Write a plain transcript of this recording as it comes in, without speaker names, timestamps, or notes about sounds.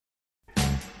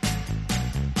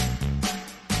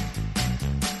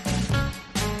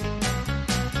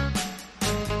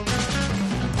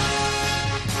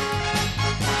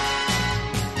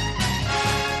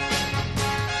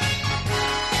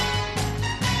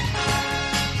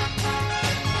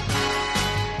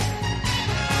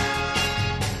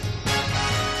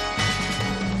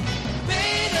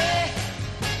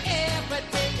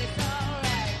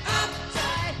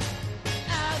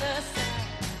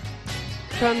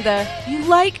From the You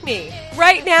Like Me,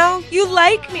 Right Now, You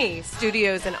Like Me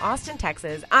studios in Austin,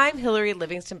 Texas, I'm Hillary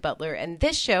Livingston Butler, and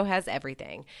this show has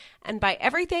everything. And by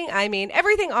everything, I mean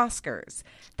everything Oscars.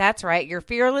 That's right, your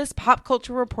fearless pop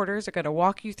culture reporters are going to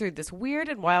walk you through this weird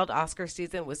and wild Oscar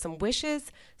season with some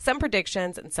wishes, some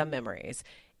predictions, and some memories.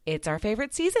 It's our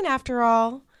favorite season, after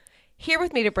all. Here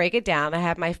with me to break it down, I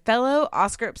have my fellow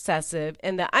Oscar obsessive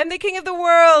in the I'm the King of the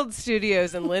World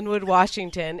studios in Linwood,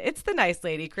 Washington. It's the nice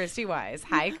lady, Christy Wise.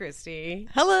 Hi, Christy.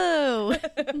 Hello.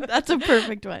 That's a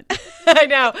perfect one. I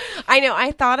know.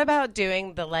 I thought about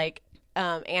doing the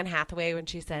Anne Hathaway when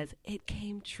she says, "It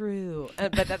came true."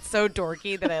 But that's so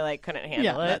dorky that I couldn't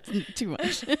handle it. That's too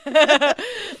much.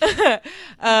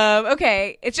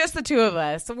 Okay, it's just the two of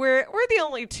us. We're the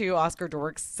only two Oscar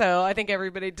dorks, so I think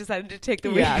everybody decided to take the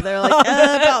week. Yeah, they're like,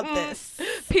 about this.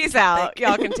 Peace out.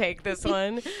 Y'all can take this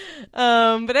one.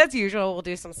 But as usual, we'll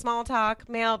do some small talk,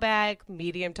 mailbag,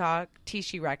 medium talk,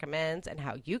 Tishy recommends, and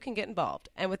how you can get involved.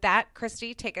 And with that,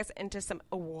 Christy, take us into some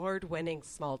award-winning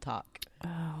small talk.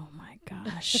 Oh my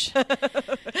gosh. I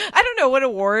don't know what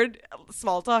award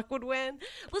small talk would win.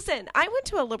 Listen, I went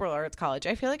to a liberal arts college.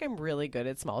 I feel like I'm really good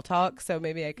at small talk, so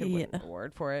maybe I could win an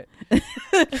award for it.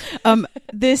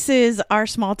 This is our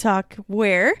small talk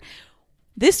where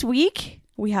this week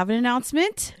we have an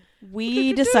announcement.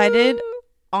 We decided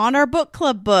on our book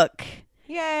club book.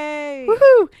 Yay.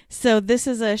 Woohoo! So this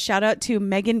is a shout out to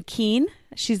Megan Keane.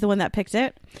 She's the one that picked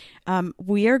it.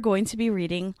 We are going to be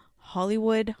reading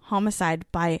Hollywood Homicide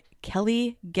by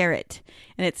Kelly Garrett.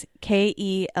 And it's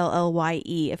Kellye,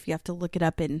 if you have to look it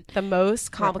up in... The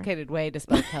most complicated way to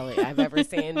spell Kelly I've ever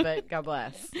seen, but God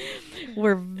bless.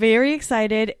 We're very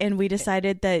excited, and we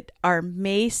decided that our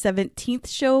May 17th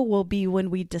show will be when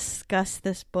we discuss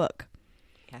this book.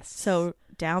 Yes. So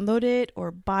download it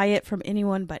or buy it from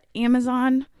anyone but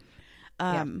Amazon.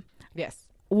 Yes.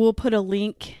 We'll put a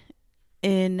link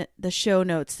in the show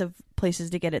notes of places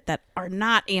to get it that are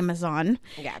not Amazon.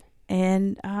 Yeah.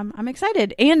 And I'm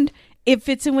excited. And it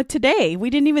fits in with today.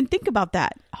 We didn't even think about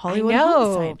that. Hollywood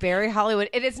Homicide. Very Hollywood.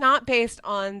 It is not based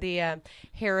on the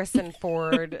Harrison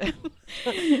Ford.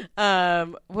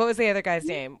 What was the other guy's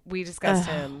name? We discussed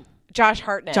him. Josh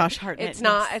Hartnett. Josh Hartnett.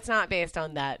 It's not based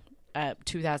on that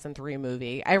 2003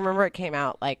 movie. I remember it came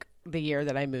out the year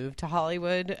that I moved to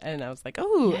Hollywood, and I was like,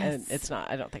 oh, yes. And it's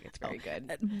not. I don't think it's very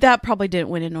good. That probably didn't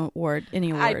win any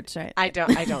awards, right? I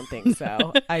don't think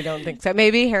so. I don't think so.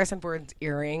 Maybe Harrison Ford's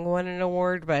earring won an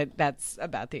award, but that's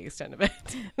about the extent of it.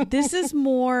 This is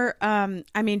more,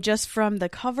 just from the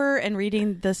cover and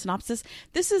reading the synopsis,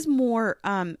 this is more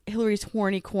Hillary's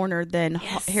horny corner than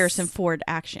Harrison Ford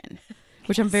action,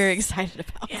 which I'm very excited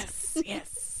about.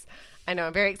 Yes. I know.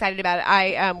 I'm very excited about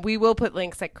it. We will put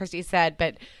links, like Christy said,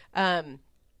 but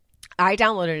I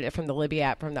downloaded it from the Libby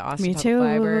app from the Austin Public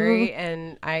Library,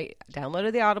 and I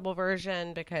downloaded the Audible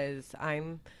version because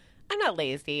I'm not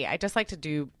lazy. I just like to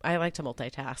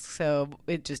multitask, so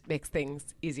it just makes things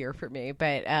easier for me.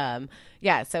 But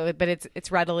but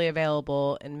it's readily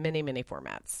available in many, many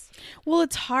formats. Well,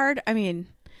 it's hard. I mean,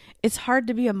 it's hard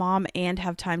to be a mom and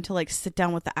have time to sit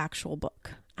down with the actual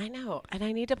book. I know. And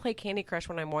I need to play Candy Crush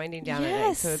when I'm winding down at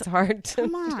night, so it's hard to...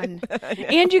 Come on.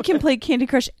 And you can play Candy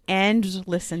Crush and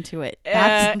listen to it.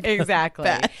 That's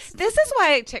exactly. This is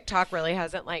why TikTok really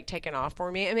hasn't taken off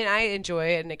for me. I mean, I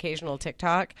enjoy an occasional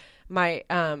TikTok. My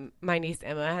niece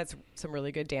Emma has some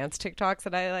really good dance TikToks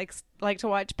that I like to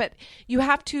watch, but you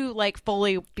have to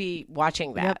fully be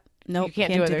watching that. Yep. Nope, you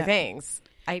can't do other things.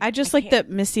 I just like that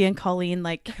Missy and Colleen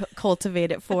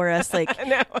cultivate it for us.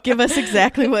 Give us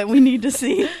exactly what we need to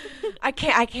see. I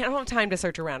don't have time to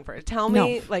search around for it. Tell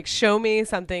me, show me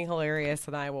something hilarious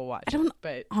and I will watch it. I don't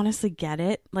honestly get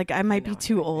it. I might be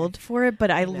too old for it,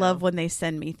 but I love when they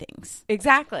send me things.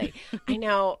 Exactly. I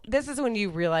know. This is when you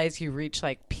realize you reach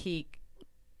peak.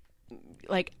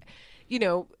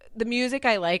 The music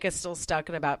I like is still stuck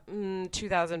in about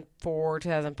 2004,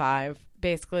 2005.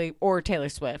 Basically, or Taylor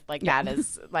Swift. That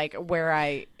is where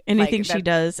I anything she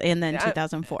does, and then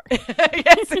 2004.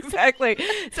 Yes, exactly.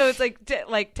 So it's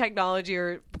technology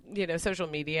or social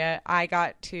media. I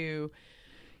got to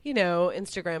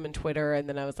Instagram and Twitter, and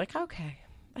then I was like, okay,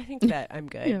 I think that I'm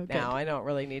good now. I don't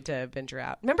really need to venture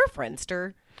out. Remember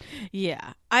Friendster?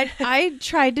 Yeah, I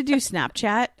tried to do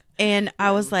Snapchat. And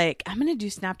I was like, I'm going to do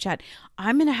Snapchat.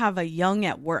 I'm going to have a young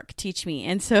at work teach me.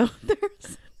 And so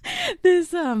there's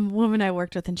this woman I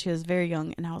worked with, and she was very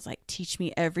young, and I was like, teach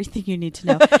me everything you need to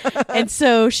know. And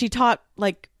so she taught,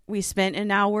 we spent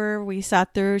an hour, we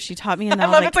sat through, she taught me, and I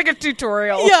love it's like a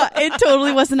tutorial. Yeah, it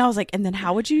totally was. And I was like, and then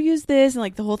how would you use this?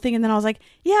 And the whole thing. And then I was like,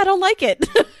 yeah, I don't like it.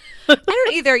 I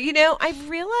don't either. I've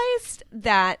realized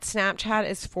that Snapchat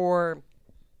is for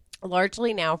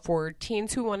largely now for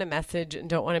teens who want to message and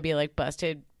don't want to be like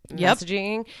busted Yep.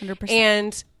 messaging 100%.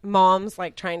 and moms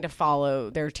like trying to follow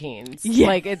their teens. Yeah.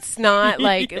 Like it's not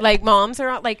like like moms are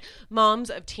on, like moms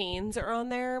of teens are on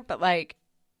there, but like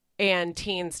and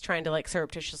teens trying to like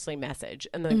surreptitiously message,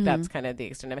 and like that's kind of the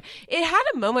extent of it. It had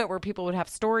a moment where people would have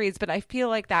stories, but I feel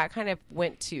like that kind of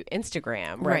went to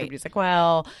Instagram, where Right. everybody's like,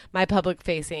 well, my public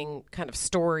facing kind of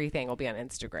story thing will be on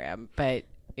Instagram, but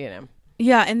you know.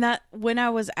 Yeah, and that when I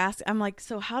was asked, I'm like,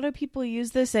 so how do people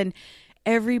use this? And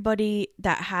everybody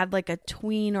that had like a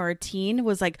tween or a teen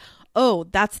was like, oh,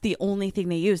 that's the only thing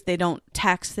they use. They don't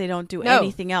text, they don't do No,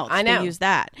 anything else. I know. They use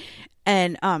that.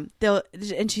 And they'll,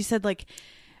 and she said like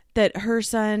that her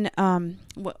son,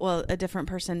 well, a different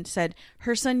person said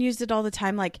her son used it all the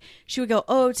time. Like she would go,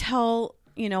 oh, tell,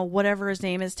 you know, whatever his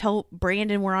name is, tell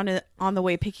Brandon we're on the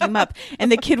way picking him up.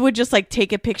 And the kid would just like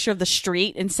take a picture of the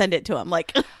street and send it to him.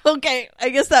 Like, okay, I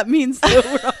guess that means that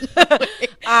we're on the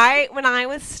way. When I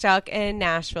was stuck in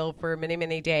Nashville for many,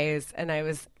 many days, and I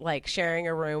was like sharing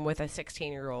a room with a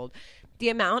 16-year-old, the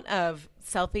amount of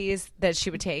selfies that she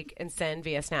would take and send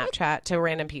via Snapchat to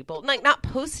random people, like not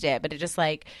post it, but it just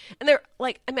like, and they're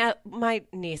like, I mean, my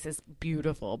niece is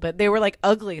beautiful, but they were like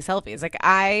ugly selfies. Like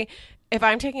if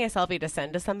I'm taking a selfie to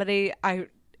send to somebody,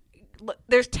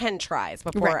 there's 10 tries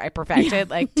before I perfect it.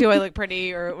 Like, do I look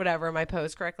pretty or whatever? Am I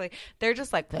posed correctly? They're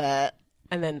just like, bleh,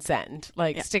 and then send,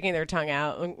 like sticking their tongue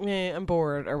out. Like, I'm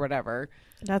bored or whatever.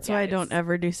 That's why I don't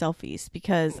ever do selfies,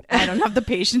 because I don't have the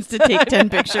patience to take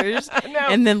 10 pictures No.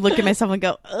 and then look at myself and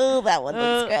go, oh, that one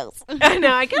looks gross. I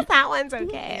know. I guess that one's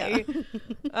okay.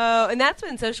 Oh, and that's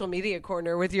been social media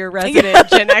corner with your resident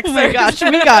Gen Xer. Oh my gosh,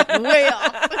 we got way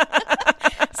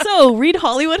off. So read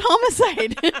Hollywood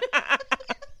Homicide.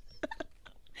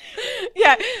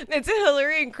 Yeah, it's a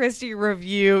Hillary and Christy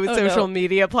review social no.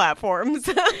 media platforms.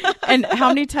 And how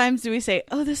many times do we say,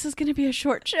 oh, this is going to be a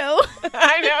short show?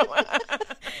 I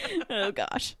know. Oh,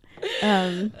 gosh.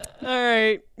 All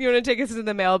right. You want to take us into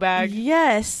the mailbag?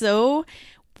 Yes. So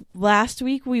last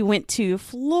week we went to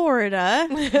Florida.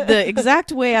 The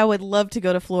exact way I would love to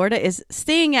go to Florida is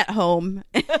staying at home.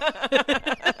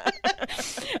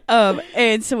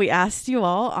 And so we asked you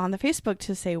all on the Facebook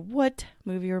to say what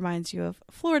movie reminds you of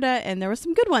Florida, and there were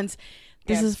some good ones.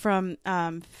 This is from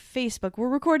Facebook. We're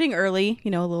recording early, a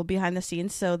little behind the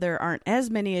scenes, so there aren't as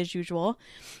many as usual,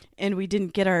 and we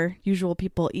didn't get our usual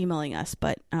people emailing us,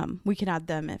 but we can add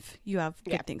them if you have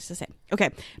good things to say. Okay,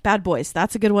 Bad Boys.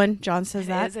 That's a good one. John says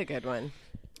that. That is a good one.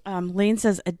 Lane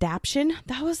says Adaption.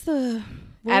 That was the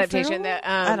Adaptation.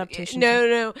 Adaptation.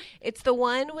 No. It's the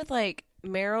one with like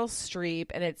Meryl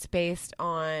Streep, and it's based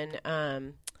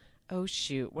on oh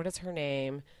shoot, what is her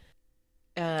name?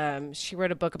 She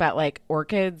wrote a book about like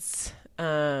orchids,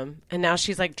 and now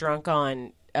she's like drunk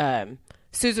on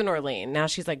Susan Orlean. Now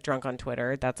she's like drunk on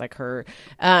Twitter. That's like her.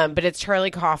 But it's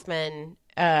Charlie Kaufman.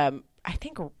 I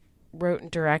think wrote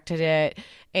and directed it,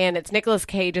 and it's Nicolas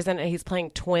Cage is in it. He's playing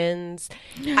twins.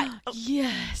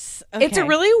 Yes, It's a okay.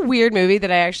 really weird movie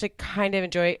that I actually kind of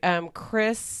enjoy.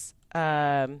 Chris,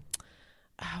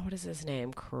 what is his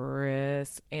name?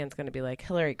 Chris, Anne's going to be like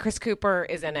Hillary. Chris Cooper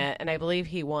is in it, and I believe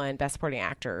he won Best Supporting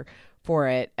Actor for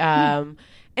it. And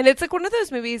it's like one of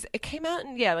those movies. It came out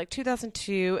in like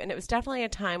 2002, and it was definitely a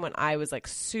time when I was like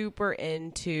super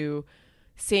into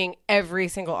seeing every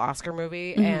single Oscar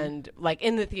movie, and like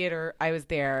in the theater, I was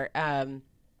there, and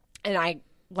I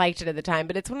liked it at the time.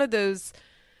 But it's one of those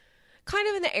kind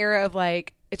of in the era of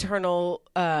like Eternal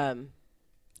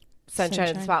Sunshine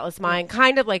of the Spotless Mind,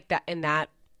 kind of like that. In that,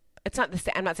 it's not the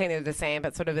same. I'm not saying they're the same,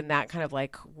 but sort of in that kind of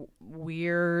like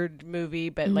weird movie,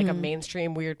 but like a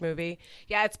mainstream weird movie.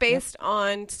 Yeah, it's based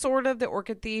on sort of The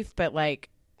Orchid Thief, but like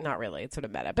not really. It's sort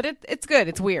of meta, but it's good.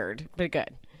 It's weird, but good.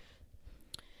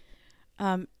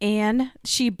 Anne,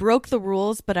 she broke the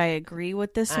rules, but I agree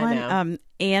with this I one. know.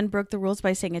 Anne broke the rules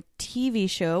by saying a TV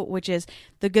show, which is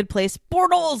The Good Place,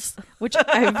 Bortles, which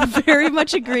I very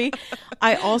much agree.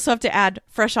 I also have to add,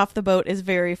 Fresh Off the Boat is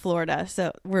very Florida.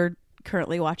 So we're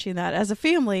currently watching that as a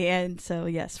family. And so,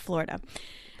 yes, Florida.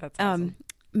 That's awesome.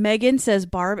 Megan says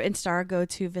Barb and Star go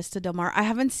to Vista Del Mar. I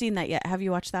haven't seen that yet. Have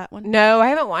you watched that one? No, I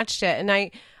haven't watched it, and I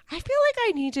feel like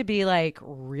I need to be like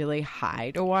really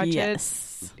high to watch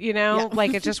Yes. it. You know, Yeah.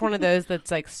 like it's just one of those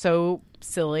that's like so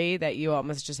silly that you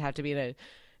almost just have to be to,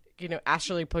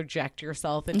 astrally project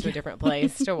yourself into a different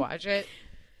place to watch it.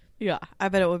 Yeah, I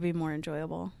bet it would be more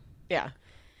enjoyable. Yeah,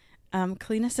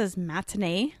 Kalina says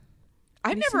Matinee.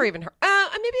 I've never even heard.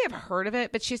 Maybe I've heard of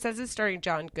it, but she says it's starring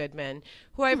John Goodman,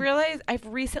 who I've realized I've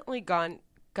recently gotten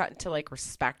to like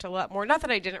respect a lot more. Not that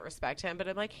I didn't respect him, but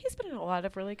I'm like he's been in a lot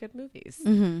of really good movies.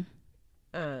 Mm-hmm.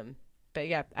 But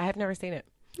yeah, I have never seen it.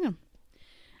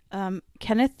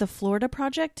 Kenneth, the Florida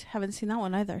Project. Haven't seen that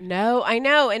one either. No, I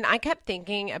know. And I kept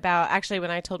thinking about, actually,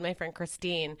 when I told my friend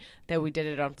Christine that we did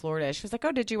it on Florida, she was like,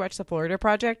 oh, did you watch the Florida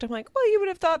Project? I'm like, well, you would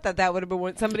have thought that would have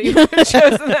been somebody would have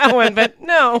chosen that one, but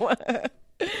no.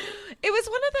 It was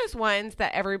one of those ones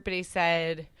that everybody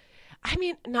said, I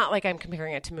mean, not like I'm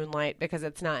comparing it to Moonlight because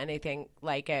it's not anything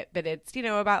like it, but it's,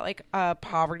 about like a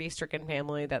poverty-stricken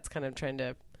family that's kind of trying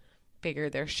to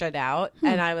figure their shit out.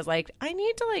 And I was like, I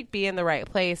need to like be in the right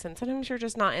place, and sometimes you're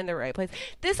just not in the right place.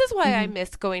 This is why I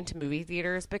miss going to movie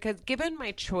theaters, because given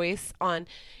my choice on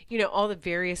all the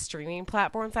various streaming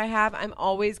platforms I have, I'm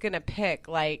always gonna pick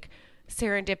like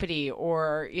Serendipity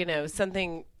or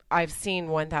something I've seen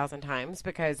 1,000 times,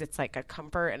 because it's like a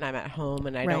comfort and I'm at home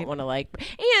and I don't want to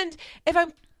and if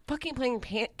I'm fucking playing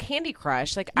Candy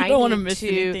Crush, like I don't want to need miss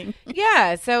anything.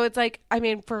 Yeah, so it's like, I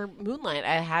mean, for Moonlight,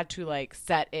 I had to like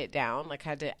set it down, like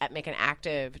had to make an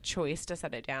active choice to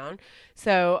set it down.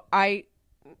 So I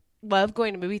love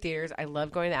going to movie theaters. I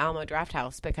love going to the Alamo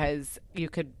Drafthouse because you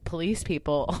could police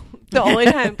people. The only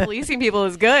time policing people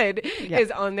is good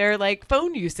is on their like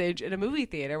phone usage in a movie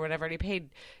theater when I've already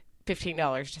paid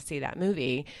 $15 to see that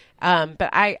movie. But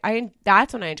I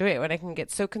that's when I enjoy it, when I can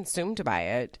get so consumed by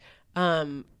it.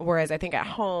 Whereas I think at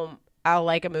home, I'll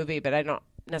like a movie, but I don't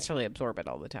necessarily absorb it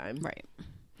all the time. Right.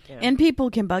 Yeah. And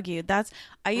people can bug you.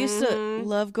 I used to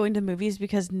love going to movies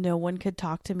because no one could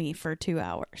talk to me for 2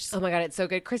 hours. Oh my God, it's so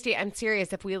good. Christy, I'm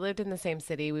serious. If we lived in the same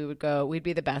city, we'd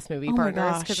be the best movie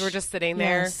partners, because we're just sitting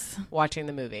there watching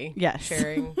the movie. Yes.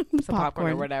 Sharing some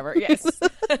popcorn or whatever. Yes.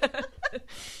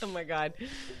 Oh my God.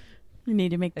 We need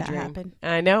to make that happen.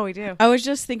 I know we do. I was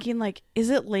just thinking, like, is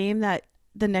it lame that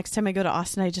the next time I go to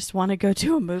Austin, I just want to go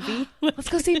to a movie? Let's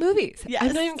go see movies. Yes.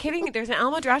 I'm not even kidding. There's an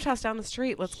Alamo Drafthouse down the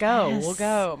street. Let's go. Yes. We'll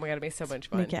go. Oh my God, it'll be so much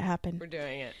fun. Make it happen. We're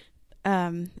doing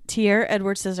it. Tier,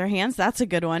 Edward Scissorhands. That's a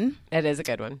good one. It is a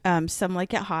good one. Some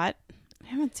Like It Hot. I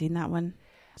haven't seen that one.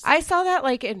 I saw that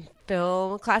like in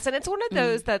film class, and it's one of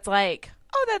those that's like,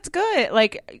 oh, that's good.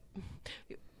 Like,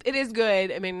 it is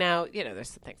good. I mean, now, there's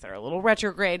some things that are a little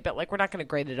retrograde, but like, we're not going to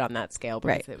grade it on that scale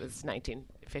because it was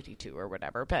 1952 or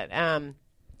whatever. But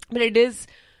it is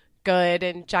good,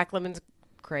 and Jack Lemmon's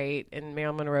great, and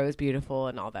Marilyn Monroe is beautiful,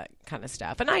 and all that kind of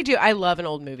stuff. And I love an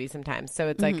old movie sometimes, so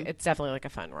it's like, it's definitely like a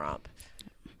fun romp.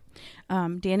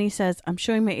 Danny says, I'm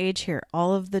showing my age here.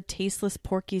 All of the Tasteless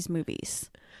Porky's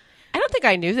movies. I don't think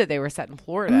I knew that they were set in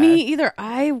Florida. Me either.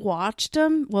 I watched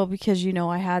them, well, because,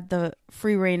 I had the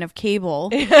free reign of cable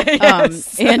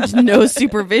and no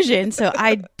supervision. So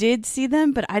I did see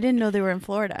them, but I didn't know they were in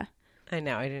Florida. I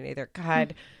know. I didn't either.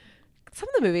 God. Some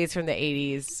of the movies from the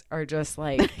 80s are just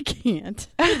like... I can't.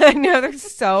 I know. They're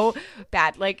so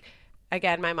bad. Like,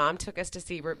 again, my mom took us to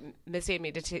see... Missy and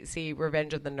me to see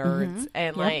Revenge of the Nerds.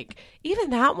 And, like,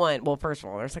 even that one... Well, first of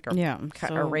all, there's like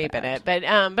a rape in it.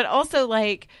 But also,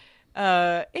 like...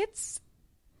 it's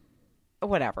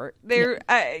whatever.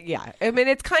 I mean,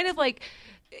 it's kind of like,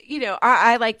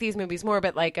 I like these movies more,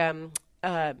 but like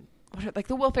like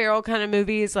the Will Ferrell kind of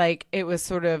movies, like it was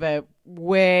sort of a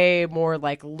way more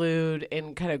like lewd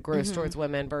and kind of gross towards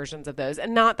women versions of those.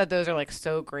 And not that those are like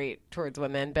so great towards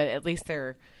women, but at least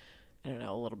they're, I don't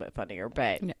know, a little bit funnier.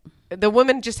 But the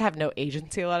women just have no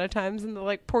agency a lot of times in the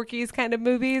like Porky's kind of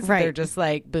movies. Right. They're just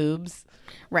like boobs.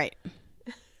 Right.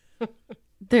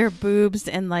 They're boobs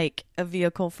and like a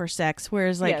vehicle for sex,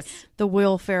 whereas like the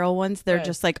Will Ferrell ones, they're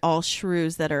just like all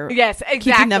shrews that are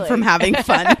keeping them from having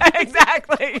fun.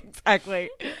 Exactly.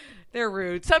 They're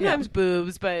rude. Sometimes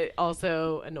boobs, but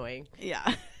also annoying.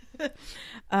 Yeah.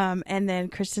 And then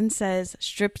Kristen says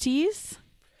striptease.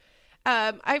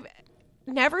 I've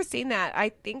never seen that. I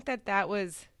think that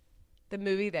was the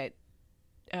movie that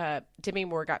Demi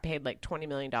Moore got paid like $20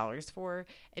 million for,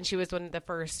 and she was one of the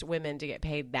first women to get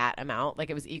paid that amount. Like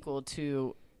it was equal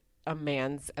to a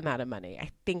man's amount of money.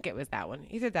 I think it was that one,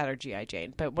 either that or G.I.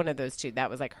 Jane, but one of those two. That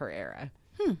was like her era.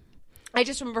 I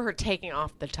just remember her taking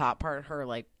off the top part of her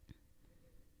like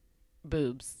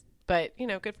boobs, but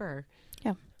good for her.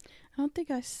 Yeah, I don't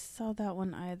think I saw that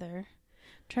one either.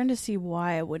 I'm trying to see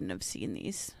why I wouldn't have seen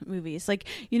these movies. Like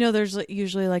there's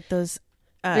usually like those.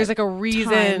 There's like a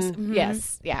reason.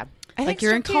 Yes. Yeah. I think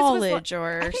you're in college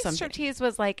or something. I think striptease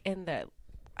was like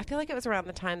I feel like it was around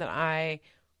the time that I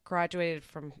graduated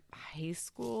from high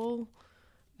school.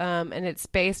 And it's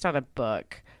based on a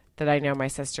book that I know my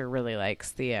sister really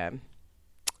likes. The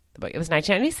book. It was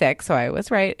 1996, so I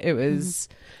was right. It was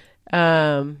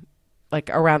like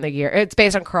around the year. It's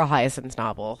based on Carl Hiaasen's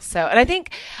novel. So, and I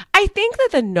think that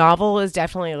the novel is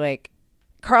definitely like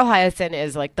Carl Hiaasen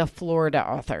is like the Florida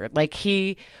author. Like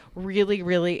he really,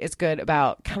 really is good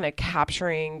about kind of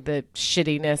capturing the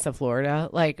shittiness of Florida.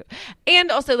 Like,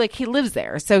 and also like he lives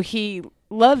there, so he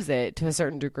loves it to a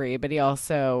certain degree, but he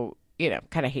also,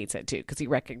 kind of hates it too because he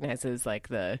recognizes like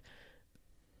the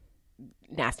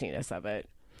nastiness of it.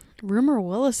 Rumor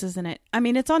Willis is in it. I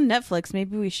mean, it's on Netflix.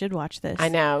 Maybe we should watch this. I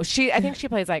know. I think she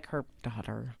plays like her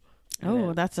daughter.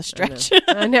 Oh, that's a stretch.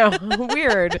 I know.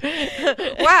 Weird.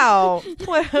 Wow.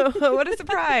 What a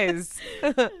surprise.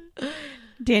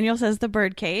 Daniel says The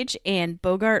Birdcage and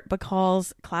Bogart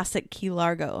Bacall's classic Key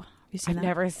Largo. Have you seen that?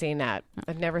 Never seen that.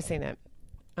 I've never seen it.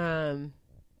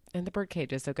 And The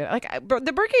Birdcage is so good. Like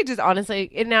The Birdcage is honestly,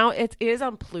 and now it is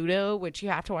on Pluto, which you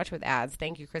have to watch with ads.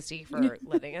 Thank you, Christy, for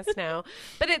letting us know.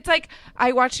 But it's like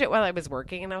I watched it while I was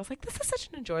working, and I was like, this is such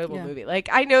an enjoyable movie. Like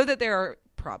I know that there are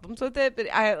problems with it, but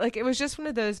it was just one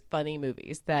of those funny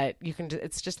movies that you can.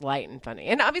 It's just light and funny,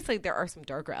 and obviously there are some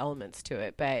darker elements to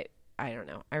it, but I don't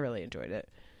know. I really enjoyed it.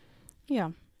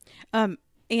 Yeah, and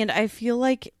I feel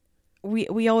like.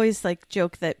 We always like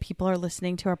joke that people are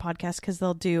listening to our podcast because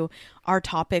they'll do our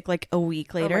topic like a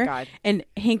week later. Oh my God. And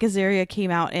Hank Azaria came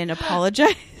out and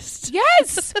apologized.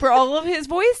 Yes, for all of his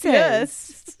voices.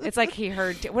 Yes. It's like he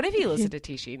heard. What if he listened to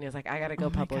Tishy and he was like, I got to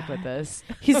go public with this?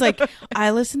 He's like,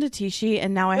 I listened to Tishy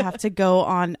and now I have to go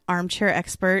on Armchair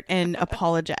Expert and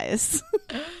apologize.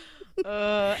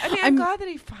 I'm glad that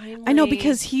he finally. I know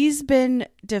because he's been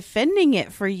defending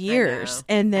it for years,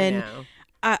 and then.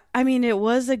 I mean, it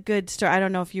was a good story. I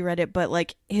don't know if you read it, but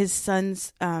like his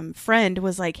son's friend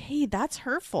was like, hey, that's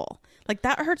hurtful. Like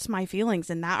that hurts my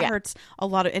feelings and that hurts a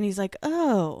lot of, and he's like,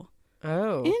 oh,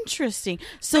 interesting.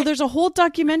 So there's a whole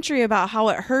documentary about how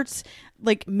it hurts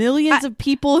like millions of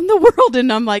people in the world.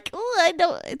 And I'm like, oh, I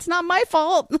don't, it's not my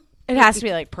fault. It has to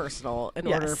be like personal in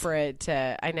order for it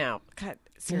to, I know. God,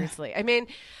 seriously. I mean,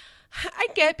 I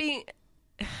get being,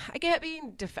 I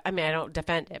don't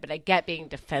defend it, but I get being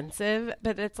defensive.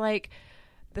 But it's like,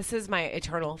 this is my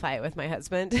eternal fight with my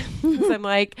husband. Because I'm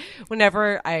like,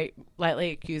 whenever I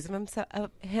lightly accuse him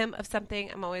of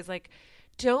something, I'm always like,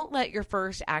 don't let your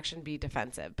first action be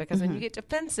defensive. Because when you get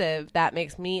defensive, that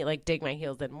makes me like dig my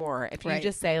heels in more. If you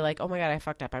just say like, oh my God, I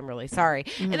fucked up, I'm really sorry.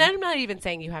 And I'm not even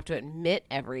saying you have to admit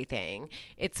everything.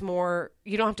 It's more,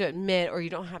 you don't have to admit, or you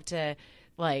don't have to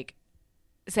like,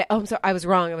 say, oh, I'm sorry, I was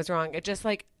wrong. It just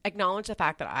like acknowledge the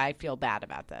fact that I feel bad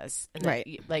about this. And that,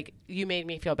 like you made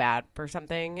me feel bad for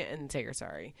something and say you're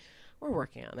sorry. We're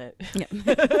working on it. Yeah.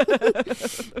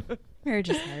 Marriage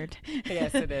is hard.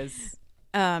 Yes, it is.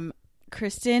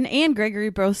 Kristen and Gregory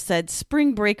both said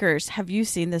Spring Breakers. Have you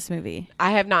seen this movie?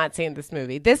 I have not seen this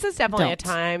movie. This is definitely a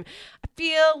time I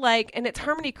feel like, and it's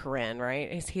Harmony Korine,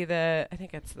 right? Is he I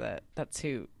think that's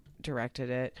who directed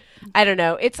it. I don't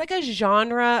know. It's like a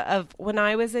genre of when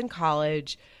I was in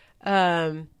college,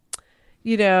 I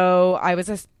was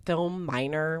a film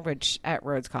minor, which at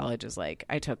Rhodes College is like,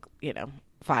 I took,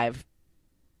 5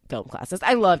 film classes.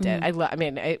 I loved it.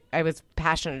 I was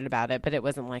passionate about it, but it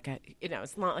wasn't like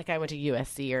it's not like I went to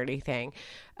USC or anything.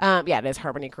 It is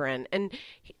Harmony Korine. And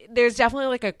there's definitely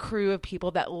like a crew of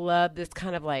people that love this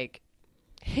kind of like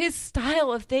his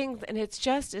style of things. And it's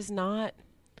just is not,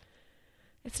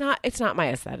 it's not my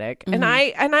aesthetic. And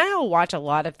I'll watch a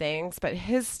lot of things, but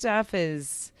his stuff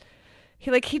is,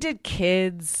 he did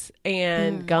Kids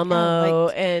and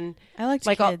Gummo and I liked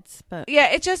like Kids, but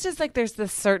it just is like, there's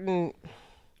this certain,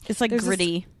 it's like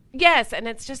gritty. Yes. And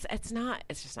it's just not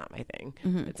my thing.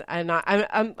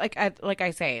 I'm like I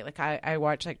say, like I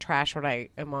watch like trash when I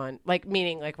am on, like,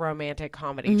 meaning like romantic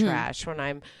comedy trash when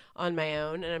I'm on my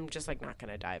own, and I'm just like not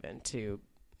going to dive into,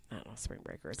 I don't know, Spring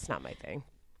Breakers. It's not my thing.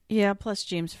 Yeah, plus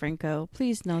James Franco.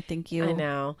 Please, no, thank you. I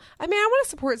know. I mean, I want to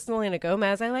support Selena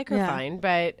Gomez. I like her fine,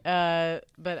 but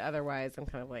otherwise, I'm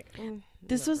kind of like,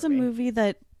 this was a movie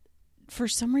that, for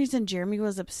some reason, Jeremy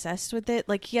was obsessed with it.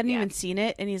 Like, he hadn't even seen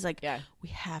it, and he's like, we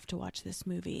have to watch this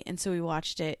movie. And so we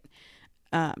watched it,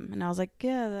 and I was like,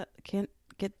 I can't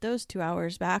get those 2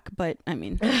 hours back, but I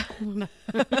mean,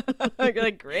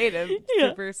 like, great, I'm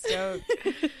super stoked.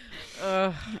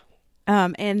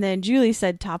 And then Julie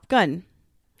said Top Gun,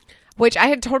 which I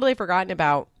had totally forgotten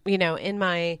about, in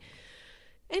my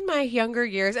younger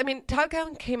years. I mean, Top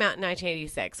Gun came out in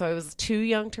 1986, so I was too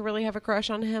young to really have a crush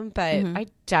on him, but I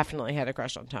definitely had a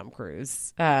crush on Tom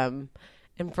Cruise. And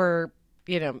for,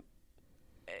 it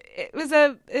was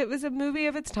a movie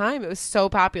of its time. It was so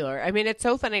popular. I mean, it's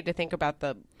so funny to think about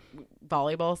the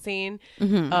volleyball scene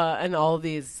and all of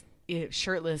these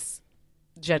shirtless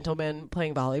gentlemen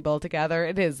playing volleyball together.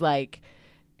 It is like,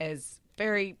 it's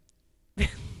very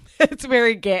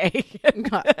gay.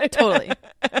 Totally.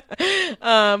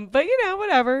 But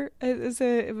whatever.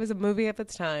 It was a movie of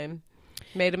its time.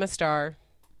 Made him a star.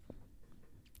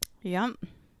 Yep.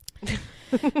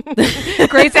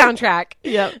 Great soundtrack.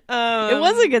 Yep. It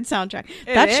was a good soundtrack.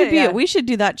 That should be it. We should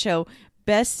do that show.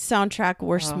 Best soundtrack,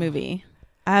 worst movie.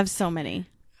 I have so many.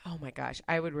 Oh my gosh.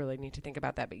 I would really need to think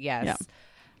about that. But yes, Yeah.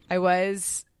 I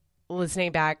was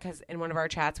listening back because in one of our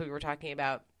chats we were talking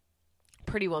about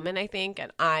Pretty Woman, I think,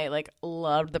 and I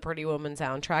loved the Pretty Woman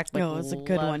soundtrack. It was a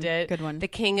good one. It. Good one. The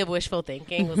King of Wishful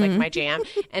Thinking was my jam.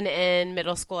 And in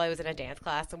middle school, I was in a dance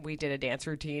class, and we did a dance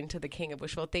routine to the King of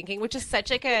Wishful Thinking, which is such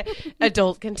a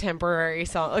adult contemporary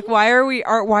song. Why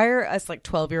are us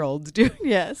 12-year-olds doing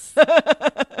Yes.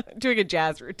 doing a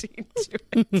jazz routine to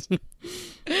it?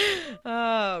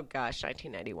 Oh gosh,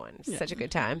 1991, such a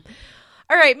good time.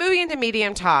 All right, moving into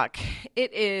medium talk.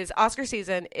 It is Oscar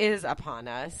season is upon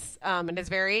us, and it's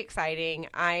very exciting.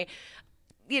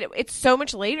 It's so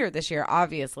much later this year,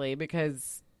 obviously,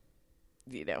 because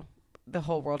the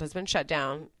whole world has been shut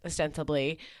down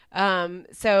ostensibly.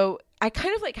 So I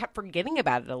kind of kept forgetting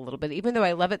about it a little bit, even though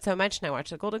I love it so much. And I watched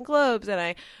the Golden Globes and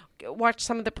I watched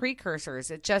some of the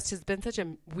precursors. It just has been such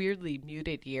a weirdly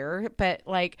muted year, but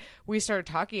we started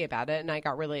talking about it and I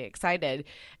got really excited.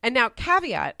 And now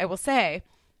caveat, I will say,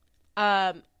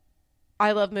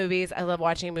 I love movies. I love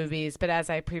watching movies. But as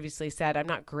I previously said, I'm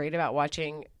not great about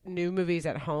watching new movies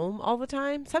at home all the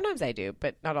time. Sometimes I do,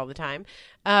 but not all the time.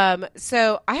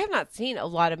 So I have not seen a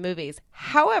lot of movies.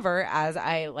 However, as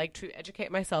I like to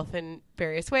educate myself in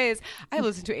various ways, I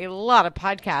listen to a lot of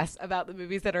podcasts about the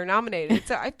movies that are nominated.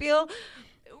 So I feel,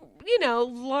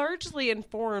 largely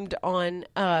informed on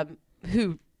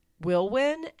who will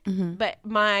win, but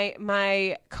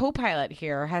my co-pilot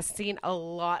here has seen a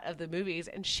lot of the movies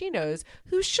and she knows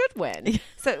who should win.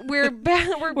 So we're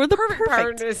the perfect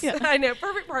partners. Yeah. I know,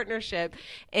 perfect partnership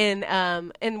in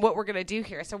what we're gonna do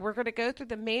here. So we're gonna go through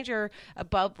the major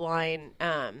above line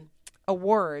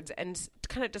awards and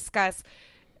kind of discuss.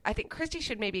 I think Christy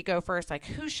should maybe go first.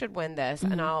 Who should win this,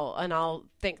 and I'll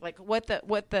think what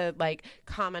the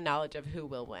common knowledge of who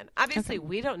will win. Obviously,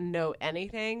 we don't know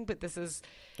anything, but this is,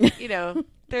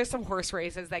 there's some horse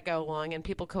races that go along, and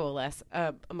people coalesce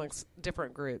amongst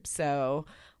different groups. So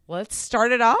let's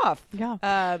start it off.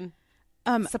 Yeah.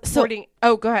 Supporting.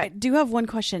 Go ahead. I do have one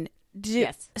question.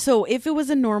 Yes. So if it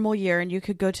was a normal year and you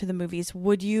could go to the movies,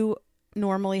 would you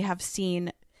normally have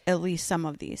seen at least some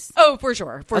of these? Oh, for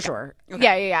sure. Sure.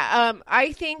 Okay. Yeah.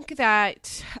 I think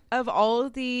that of all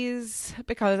of these,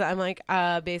 because I'm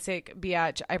a basic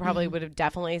biatch, I probably would have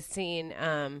definitely seen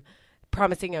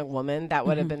Promising Young Woman. That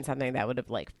would have been something that would have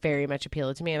very much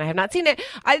appealed to me, and I have not seen it.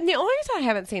 The only reason I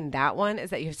haven't seen that one is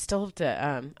that you still have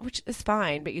to, which is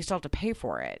fine, but you still have to pay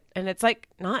for it, and it's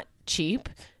not cheap.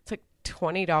 It's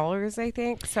 $20, I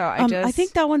think. So I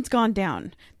think that one's gone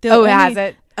down. Has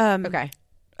it? Okay.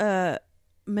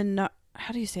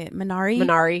 How do you say it? Minari?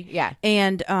 Minari, yeah.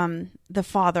 And the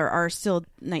father are still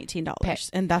 $19,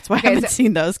 and that's why I haven't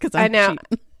seen those because I know.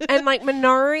 And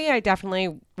Minari, I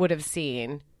definitely would have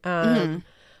seen.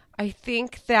 I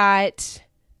think that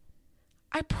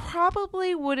I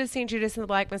probably would have seen Judas and the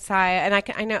Black Messiah, and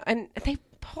I know, and they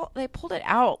pulled it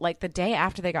out the day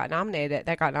after they got nominated.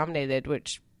 That got nominated,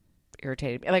 which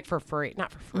irritated me. For free,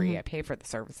 not for free. I pay for the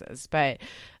services, but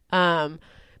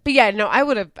yeah, no,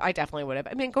 I definitely would have.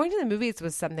 I mean, going to the movies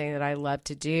was something that I love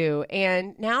to do.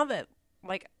 And now that,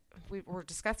 we were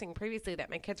discussing previously that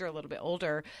my kids are a little bit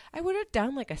older, I would have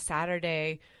done a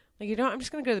Saturday, I'm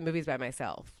just going to go to the movies by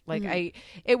myself.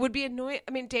 It would be annoying.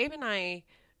 I mean, Dave and I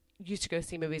used to go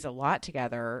see movies a lot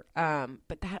together.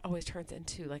 But that always turns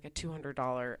into a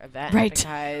 $200 event. Right.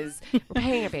 Because we're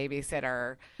paying a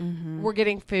babysitter. We're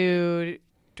getting food,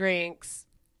 drinks,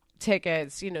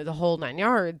 tickets, the whole 9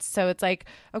 yards. So it's okay,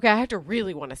 I have to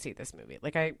really want to see this movie.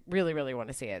 I really, really want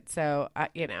to see it. So,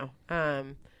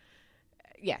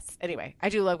 yes. Anyway, I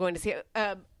do love going to see it.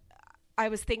 I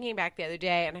was thinking back the other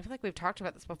day, and I feel like we've talked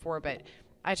about this before, but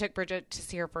I took Bridget to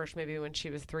see her first movie when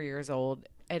she was 3 years old,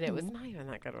 and it was not even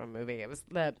that good of a movie. It was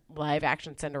the live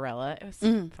action Cinderella. It was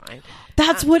fine.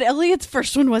 That's what Elliot's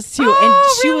first one was too. Oh,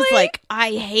 and she really? was like,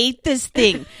 I hate this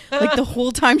thing. The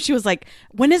whole time she was like,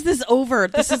 when is this over?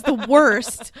 This is the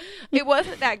worst. It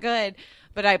wasn't that good.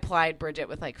 But I plied Bridget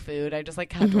with food. I just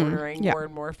kept ordering more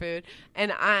and more food.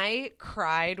 And I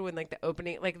cried when the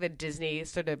opening, the Disney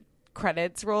sort of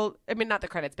credits roll. I mean, not the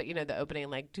credits, but the opening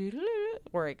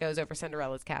where it goes over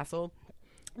Cinderella's castle.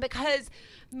 Because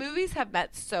movies have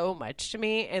meant so much to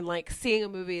me, and seeing a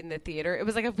movie in the theater, it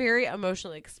was a very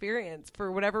emotional experience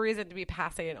for whatever reason to be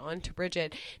passing it on to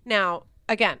Bridget. Now,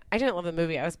 again, I didn't love the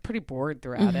movie. I was pretty bored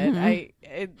throughout it.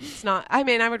 It's not. I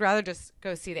mean, I would rather just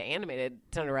go see the animated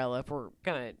Cinderella if we're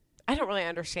gonna. I don't really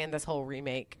understand this whole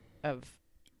remake of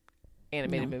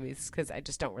animated movies because I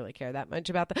just don't really care that much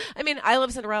about them. I mean, I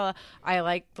love Cinderella. I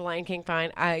like The Lion King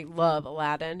fine. I love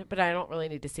Aladdin, but I don't really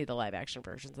need to see the live action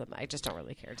versions of them. I just don't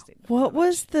really care to see them. What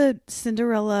was the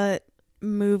Cinderella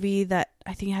movie that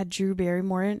I think had Drew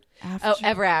Barrymore in?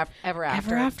 Ever After. Ever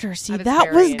After. See,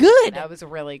 that was good. That was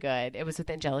really good. It was with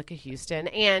Angelica Houston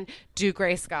and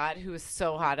Gray Scott, who was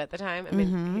so hot at the time. I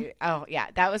mean,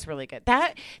 that was really good.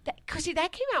 Chrissy,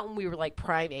 that came out when we were like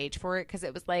prime age for it because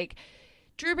it was like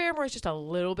Drew Barrymore is just a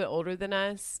little bit older than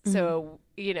us, so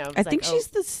I think she's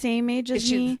the same age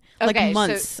as me, like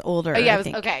months older. Yeah,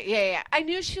 yeah. I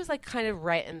knew she was like kind of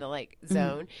right in the like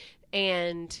zone,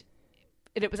 and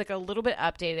it was like a little bit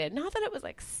updated. Not that it was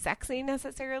like sexy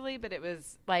necessarily, but it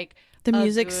was like the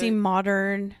music seemed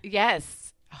modern.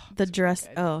 Yes, the dress.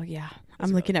 Really oh yeah,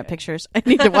 I'm looking at pictures. I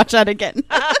need to watch that again.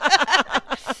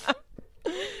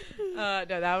 No,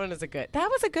 that one is a good. That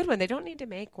was a good one. They don't need to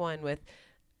make one with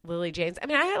Lily James. I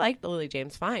mean, I liked the Lily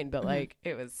James fine, but like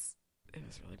it was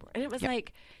really boring. And it was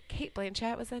like Kate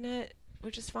Blanchett was in it,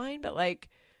 which is fine, but like,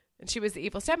 and she was the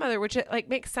evil stepmother, which it like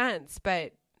makes sense,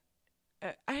 but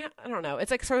I don't know.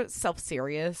 It's like sort of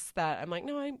self-serious that I'm like,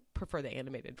 no, I prefer the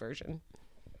animated version.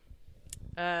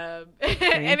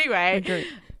 Anyway,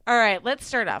 all right, let's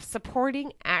start off.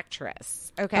 Supporting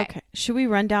actress. Okay. Should we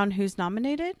run down who's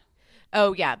nominated?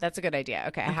 Oh, yeah, that's a good idea.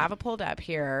 Okay, I have it pulled up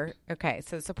here. Okay,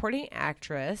 so supporting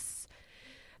actress,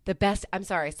 best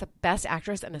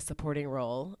actress in a supporting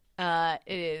role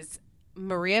is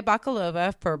Maria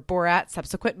Bakalova for Borat's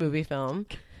subsequent movie film,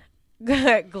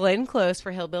 Glenn Close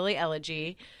for Hillbilly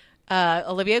Elegy,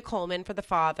 Olivia Colman for The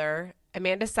Father,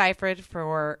 Amanda Seyfried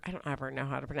for, I don't ever know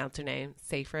how to pronounce her name,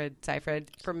 Seyfried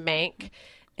for Mank,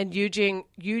 and Yoo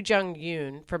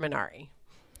Jung-yoon for Minari.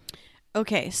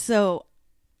 Okay, so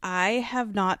I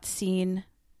have not seen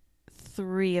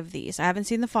 3 of these. I haven't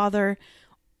seen The Father,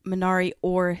 Minari,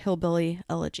 or Hillbilly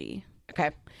Elegy. Okay.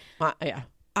 Yeah.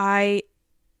 I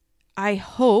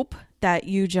hope that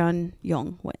Yoo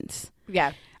Jung-yoon wins.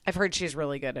 Yeah. I've heard she's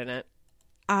really good in it.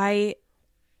 I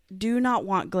do not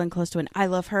want Glenn Close to win. I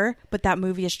love her, but that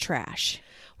movie is trash.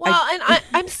 Well,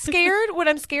 I'm scared. What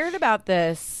I'm scared about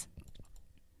this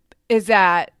is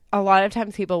that a lot of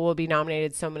times people will be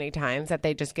nominated so many times that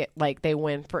they just get like they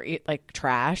win for like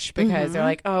trash because they're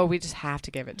like, oh, we just have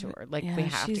to give it to her. Like we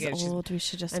have to give it. She's old. We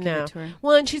should just give it to her.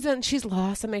 Well, and she's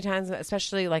lost so many times,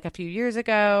 especially like a few years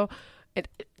ago.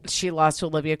 She lost to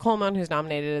Olivia Colman, who's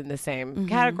nominated in the same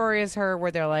category as her,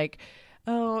 where they're like,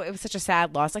 oh, it was such a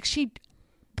sad loss. Like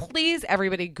please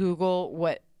everybody Google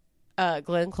what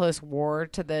Glenn Close wore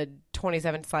to the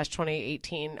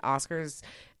 2017/2018 Oscars.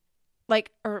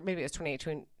 Like, or maybe it was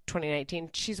 2019.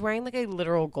 She's wearing like a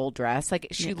literal gold dress. Like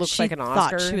she looks like an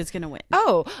Oscar. Thought she was going to win.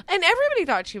 Oh, and everybody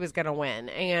thought she was going to win.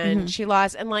 And she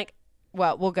lost. And like,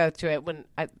 well, we'll go to it when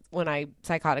I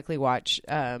psychotically watch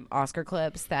Oscar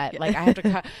clips that like I have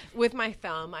to with my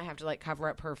thumb. I have to like cover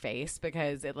up her face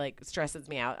because it like stresses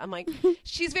me out. I'm like,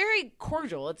 she's very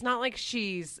cordial. It's not like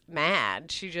she's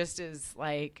mad. She just is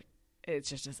like, it's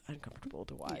just uncomfortable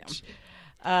to watch.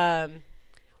 Yeah.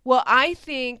 Well, I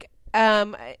think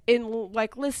in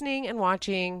like listening and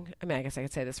watching, I mean, I guess I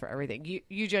could say this for everything. Yoo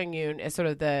Jung-yoon is sort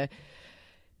of the,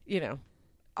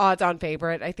 odds-on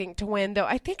favorite, I think, to win. Though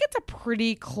I think it's a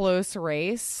pretty close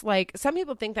race. Like some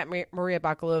people think that Maria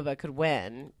Bakalova could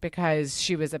win because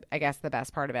she was, I guess, the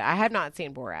best part of it. I have not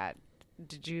seen Borat.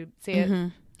 Did you see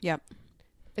it? Yep.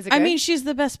 Is it good? I mean, she's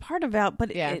the best part of it,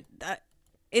 but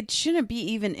it shouldn't be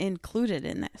even included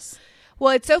in this.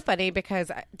 Well, it's so funny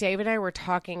because Dave and I were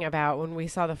talking about when we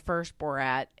saw the first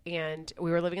Borat, and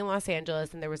we were living in Los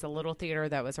Angeles, and there was a little theater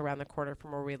that was around the corner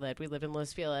from where we lived. We lived in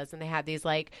Los Feliz, and they had these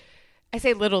like, I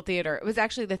say little theater. It was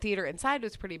actually, the theater inside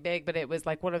was pretty big, but it was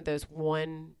like one of those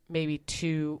 1, maybe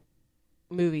 2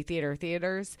 movie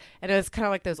theaters. And it was kind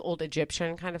of like those old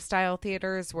Egyptian kind of style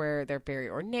theaters where they're very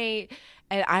ornate.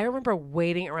 And I remember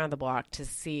waiting around the block to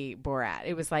see Borat.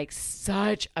 It was like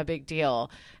such a big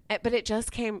deal. But it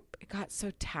got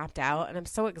so tapped out, and I'm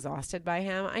so exhausted by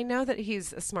him. I know that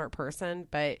he's a smart person,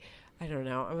 but I don't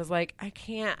know. I was like, I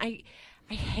can't. I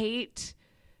hate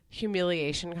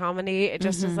humiliation comedy. It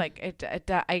just is like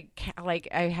I can't, like,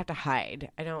 I have to hide.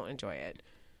 I don't enjoy it.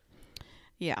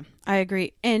 Yeah, I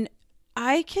agree. And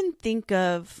I can think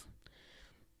of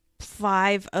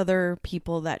 5 other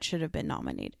people that should have been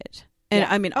nominated. And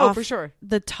I mean, for sure,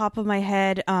 the top of my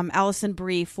head, Alison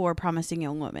Brie for Promising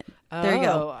Young Woman. There you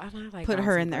go. I like Put Alison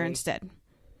her in Brie there instead.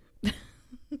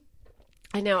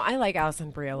 I know. I like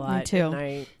Alison Brie a lot. Me too.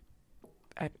 And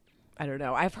I don't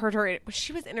know. I've heard her.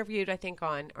 She was interviewed, I think,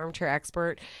 on Armchair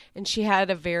Expert, and she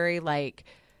had a very like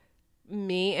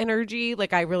me energy.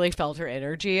 Like I really felt her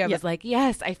energy. I was like,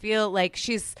 yes, I feel like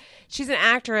she's an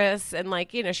actress, and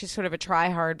like, you know, she's sort of a try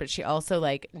hard, but she also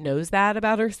like knows that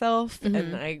about herself,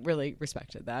 and I really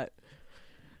respected that.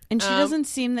 And she doesn't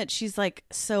seem that she's like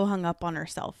so hung up on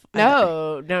herself.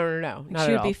 No, not she at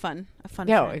would all. be fun. A fun.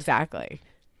 No, friend. exactly.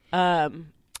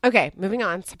 Okay, moving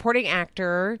on. Supporting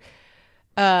actor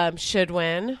should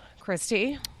win.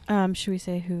 Christy. Should we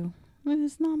say who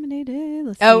was nominated?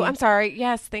 Let's Oh, see. I'm sorry.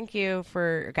 Yes, thank you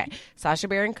for. Okay, Sacha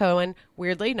Baron Cohen.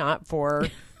 Weirdly, not for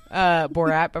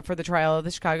Borat, but for The Trial of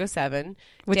the Chicago 7,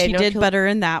 which Daniel he did better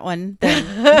in that one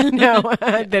than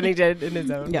than he did in his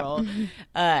own role.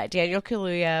 Daniel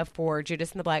Kaluuya for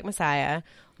Judas and the Black Messiah.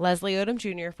 Leslie Odom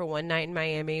Jr. for One Night in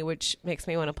Miami, which makes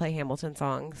me want to play Hamilton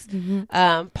songs.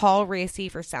 Paul Raci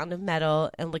for Sound of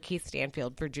Metal, and Lakeith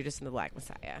Stanfield for Judas and the Black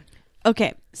Messiah.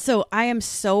 Okay, so I am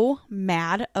so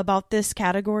mad about this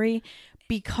category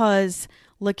because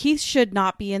Lakeith should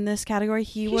not be in this category.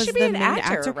 He was should be the an main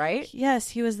actor, right?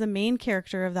 Yes, he was the main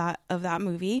character of that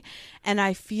movie, and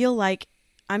I feel like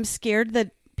I'm scared that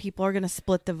people are going to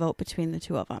split the vote between the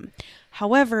two of them.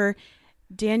 However,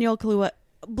 Daniel Kaluuya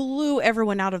blew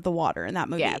everyone out of the water in that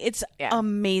movie. It's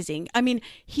amazing. I mean,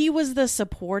 he was the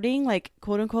supporting, like,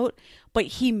 quote unquote, but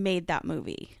he made that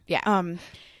movie.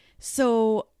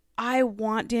 So I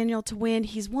want Daniel to win.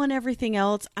 He's won everything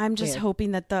else. I'm just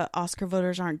hoping that the Oscar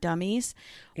voters aren't dummies.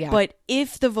 But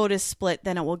if the vote is split,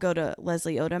 then it will go to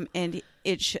Leslie Odom, and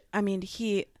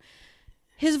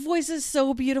his voice is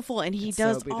so beautiful, and he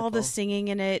does all the singing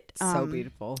in it. So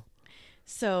beautiful.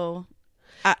 So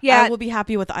I will be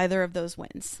happy with either of those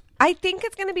wins. I think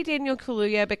it's going to be Daniel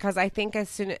Kaluuya because I think I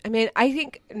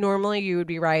think normally you would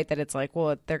be right that it's like,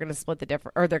 well, they're going to split they're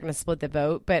going to split the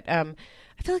vote. But I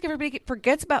feel like everybody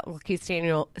forgets about Lakeith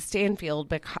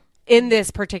Stanfield in this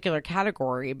particular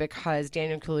category because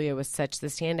Daniel Kaluuya was such the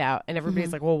standout, and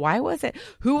everybody's like, well, why was it?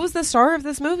 Who was the star of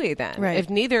this movie then? Right.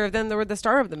 If neither of them were the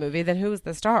star of the movie, then who was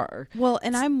the star? Well,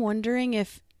 and I'm wondering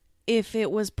if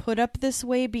it was put up this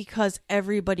way because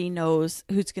everybody knows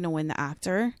who's going to win the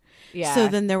actor. Yeah. So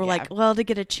then they were like, well, to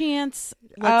get a chance,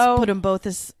 let's put them both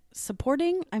as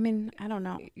supporting. I mean, I don't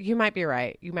know. You might be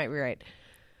right.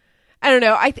 I don't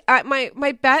know.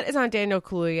 My bet is on Daniel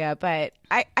Kaluuya, but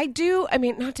I do. I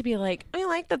mean, not to be like, I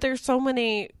like that there's so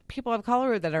many people of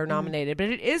color that are nominated, but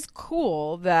it is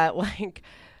cool that like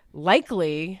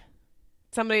likely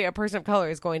a person of color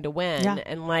is going to win,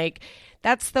 and like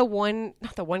that's not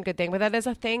the one good thing, but that is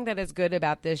a thing that is good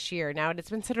about this year. Now it's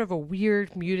been sort of a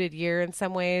weird, muted year in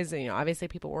some ways. You know, obviously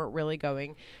people weren't really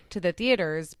going to the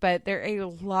theaters, but there are a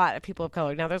lot of people of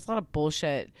color. Now there's a lot of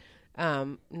bullshit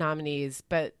nominees,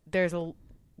 but there's a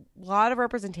lot of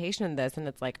representation in this, and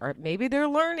it's like, maybe they're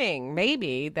learning,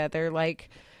 maybe that they're like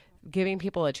giving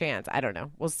people a chance. I don't know.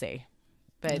 We'll see.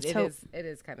 But it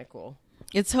is kind of cool.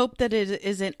 It's hope that it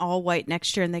isn't all white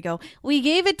next year and they go, we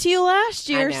gave it to you last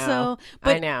year.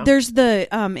 I know. There's the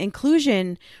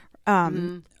inclusion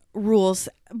rules,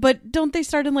 but don't they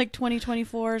start in like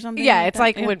 2024 or something? Yeah, it's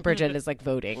like when Bridget is like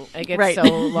voting. Like it's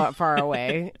so far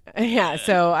away. Yeah,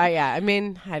 so I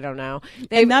mean, I don't know.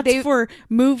 And that's for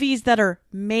movies that are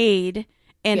made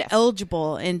and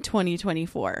eligible in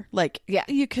 2024. Like,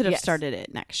 you could have started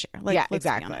it next year. Like, let's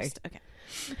exactly. be honest. Okay.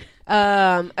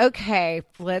 Okay,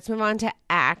 let's move on to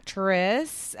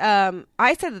actress.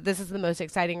 I said that this is the most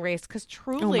exciting race because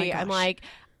truly I'm like,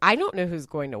 I don't know who's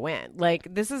going to win. Like,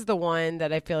 this is the one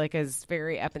that I feel like is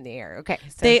very up in the air. Okay.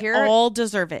 So they all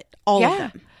deserve it. All of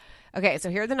them. Okay, so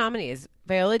here are the nominees.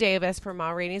 Viola Davis for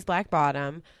Ma Rainey's Black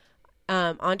Bottom.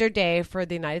 Andra Day for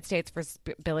the United States for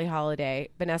Billie Holiday.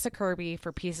 Vanessa Kirby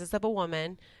for Pieces of a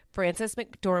Woman. Frances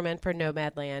McDormand for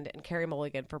Nomadland. And Carey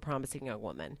Mulligan for Promising Young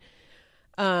Woman.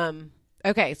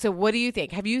 Okay, so what do you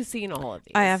think? Have you seen all of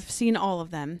these? I have seen all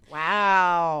of them.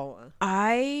 Wow.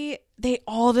 They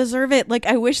all deserve it. Like,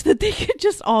 I wish that they could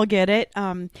just all get it.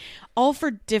 All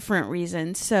for different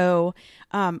reasons. So,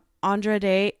 Andra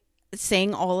Day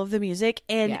sang all of the music,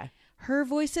 and her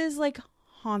voice is like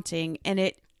haunting, and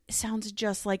it sounds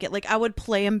just like it. Like, I would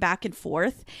play them back and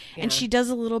forth, and she does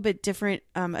a little bit different,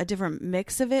 a different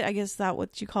mix of it. I guess that's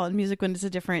what you call it in music when it's a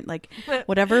different, like,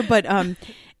 whatever. But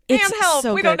it's help.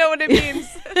 So we good. don't know what it means.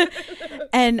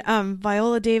 And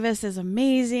Viola Davis is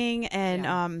amazing,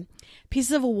 and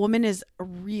Pieces of a Woman is a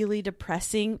really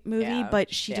depressing movie,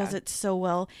 but she does it so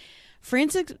well.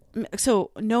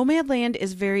 So Nomadland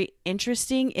is very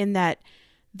interesting in that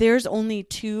there's only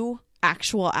 2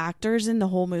 actual actors in the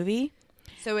whole movie.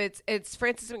 So it's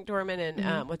Francis McDormand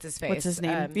and what's his face? What's his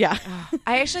name? Yeah.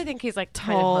 I actually think he's like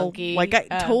kind of Tall, hunky. white guy.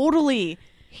 Totally.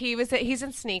 He's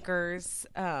in Sneakers.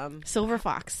 Silver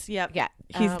Fox. Yep. Yeah.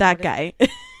 He's that guy.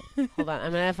 Hold on.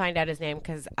 I'm going to find out his name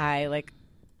because I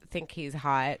think he's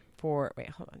hot for. Wait,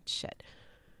 hold on. Shit.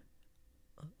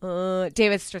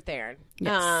 David Strathairn.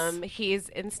 Yes. He's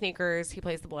in Sneakers. He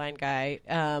plays the blind guy.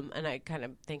 And I kind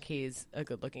of think he's a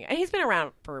good looking. And he's been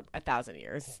around for 1,000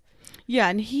 years. Yeah,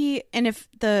 and if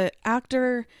the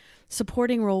actor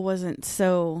supporting role wasn't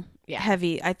so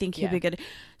heavy, I think he'd be good.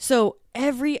 So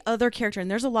every other character, and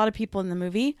there's a lot of people in the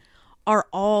movie, are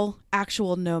all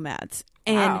actual nomads.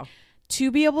 And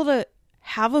to be able to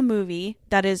have a movie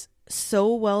that is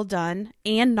so well done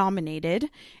and nominated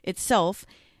itself,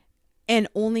 and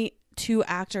only 2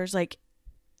 actors,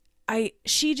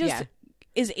 she just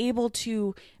is able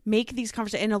to make these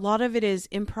conversations, and a lot of it is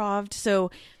improv. So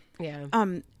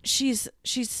she's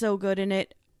so good in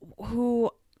it.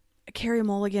 Carey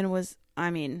Mulligan was,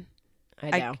 I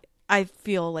know. I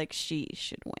feel like she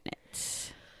should win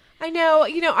it. I know.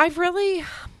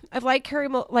 I've liked Carey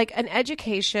An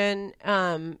Education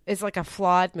is like a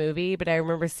flawed movie, but I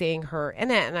remember seeing her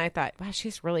in it and I thought, wow,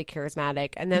 she's really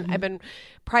charismatic. And then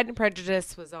Pride and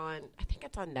Prejudice was on, I think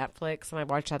it's on Netflix, and I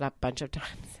watched that a bunch of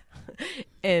times.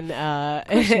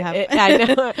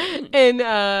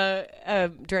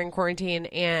 During quarantine,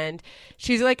 and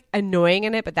she's like annoying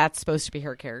in it, but that's supposed to be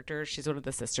her character. She's one of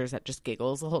the sisters that just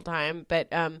giggles the whole time. But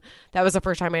that was the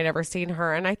first time I'd ever seen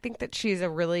her, and I think that she's a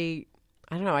really,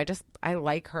 I don't know, I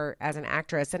like her as an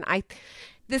actress. And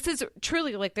this is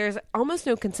truly there's almost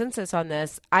no consensus on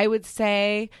this. I would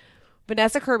say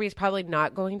Vanessa Kirby is probably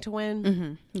not going to win.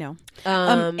 Mm-hmm. No.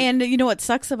 And you know what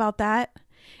sucks about that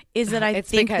is that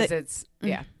it's because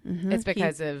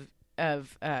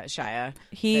of Shia.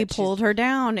 He pulled her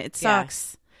down. It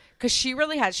sucks. Because she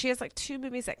really has. She has 2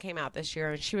 movies that came out this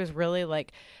year, and she was really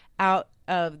out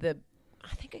of the,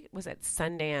 I think it was at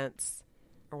Sundance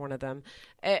or one of them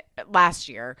last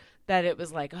year, that it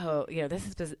was this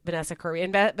is Vanessa Kirby.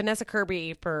 And Vanessa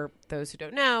Kirby, for those who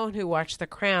don't know and who watched The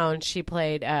Crown, she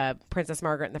played Princess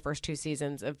Margaret in the first 2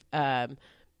 seasons of The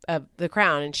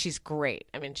Crown, and she's great.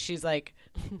 She's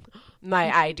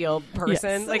my ideal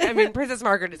person. Yes. Princess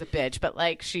Margaret is a bitch, but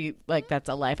she that's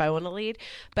a life I want to lead.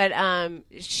 But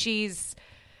she's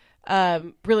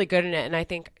really good in it, and I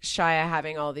think Shia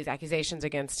having all these accusations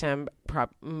against him,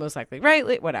 most likely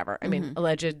rightly, whatever.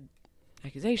 Alleged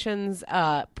accusations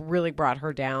really brought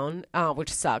her down,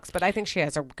 which sucks. But I think she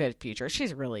has a good future.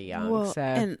 She's really young,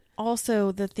 and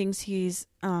also the things he's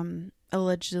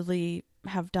allegedly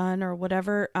have done or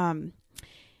whatever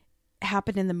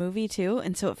happened in the movie too,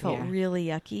 and so it felt really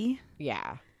yucky.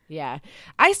 Yeah,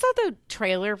 I saw the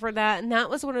trailer for that, and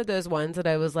that was one of those ones that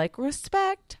I was like,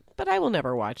 respect, but I will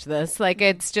never watch this.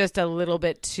 It's just a little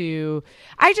bit too,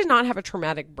 I did not have a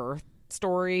traumatic birth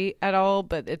story at all,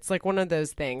 but it's one of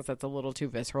those things that's a little too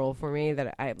visceral for me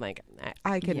that I'm like,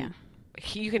 I can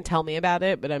you can tell me about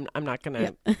it, but I'm not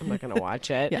gonna I'm not gonna watch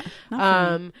it.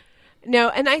 No,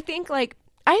 and I think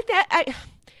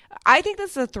I think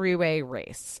this is a 3-way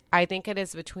race. I think it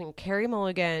is between Carey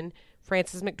Mulligan,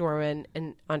 Frances McDormand,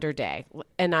 and Andra Day.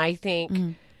 And I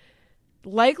think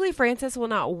likely Frances will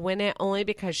not win it, only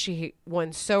because she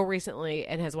won so recently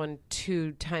and has won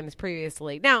 2 times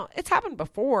previously. Now, it's happened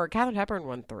before. Katharine Hepburn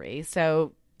won 3.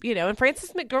 So, and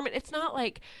Frances McDormand, it's not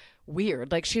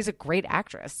weird. She's a great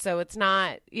actress. So it's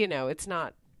not, it's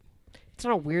not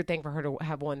a weird thing for her to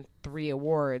have won 3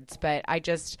 awards. But I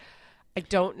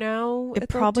don't know. It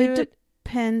probably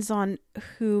depends on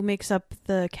who makes up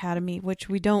the Academy, which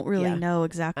we don't really know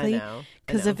exactly.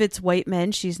 Because if it's white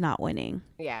men, she's not winning.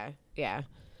 Yeah.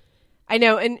 I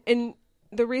know. And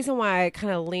the reason why I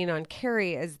kind of lean on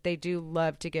Carey is they do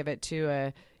love to give it to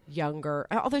a younger,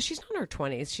 although she's not in her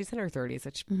 20s, she's in her 30s,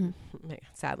 which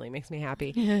sadly makes me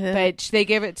happy. But they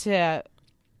give it to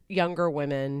younger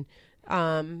women, who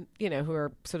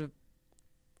are sort of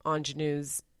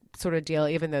ingenues sort of deal,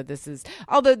 even though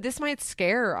although this might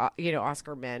scare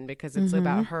Oscar men, because it's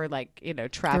about her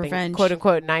trapping revenge, quote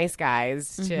unquote nice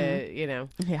guys to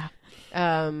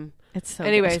it's so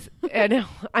anyways I know,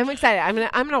 I'm excited. I'm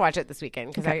gonna watch it this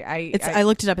weekend because I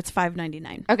looked it up. It's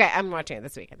 $5.99. Okay, I'm watching it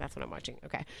this weekend. That's what I'm watching.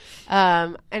 Okay.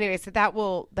 Anyway, so that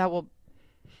will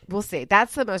we'll see.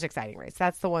 That's the most exciting race.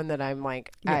 That's the one that I'm I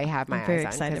have my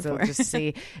eyes on, because we'll just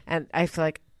see, and I feel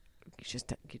like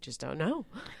you just don't know.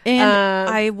 And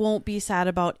I won't be sad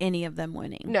about any of them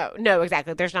winning. No,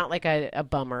 exactly. There's not a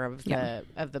bummer of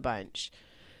the bunch.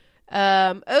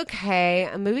 Okay,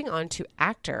 I'm moving on to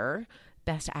actor.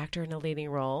 Best actor in a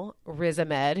leading role, Riz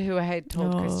Ahmed, who I had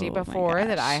told Christy before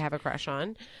that I have a crush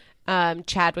on.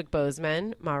 Chadwick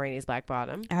Boseman, Ma Rainey's Black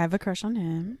Bottom. I have a crush on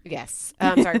him. Yes.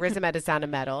 Sorry, Riz Ahmed is Sound of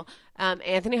Metal.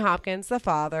 Anthony Hopkins, the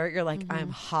father. You're like, I'm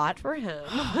hot for him.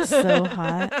 So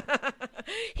hot.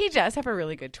 He does have a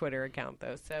really good Twitter account,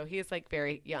 though. So he's like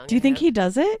very young. Do you think he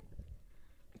does it?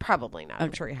 Probably not.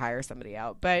 I'm sure he hires somebody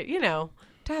out. But, to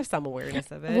have some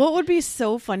awareness of it. What would be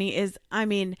so funny is,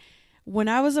 when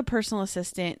I was a personal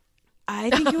assistant,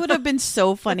 I think it would have been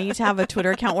so funny to have a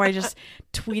Twitter account where I just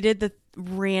tweeted the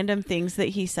random things that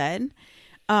he said.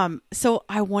 So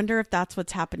I wonder if that's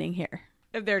what's happening here.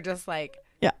 If they're just like,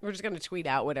 yeah, we're just going to tweet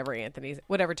out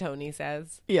whatever Tony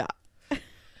says. Yeah.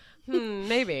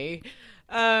 Maybe.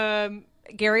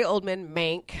 Gary Oldman,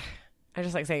 Mank. I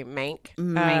just like saying Mank.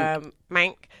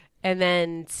 Mank. And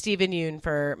then Stephen Yeun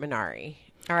for Minari.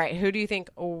 All right. Who do you think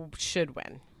should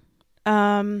win?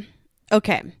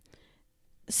 Okay.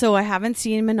 So I haven't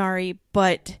seen Minari,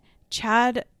 but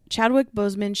Chadwick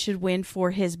Boseman should win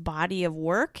for his body of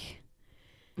work.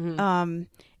 Mm-hmm.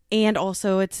 And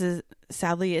also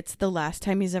sadly, it's the last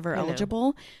time he's ever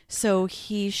eligible. So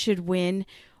he should win.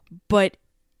 But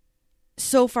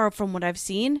so far from what I've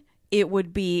seen, it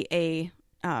would be a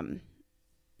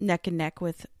neck and neck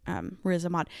with Riz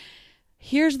Ahmed.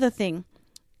 Here's the thing.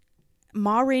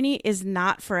 Ma Rainey is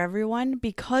not for everyone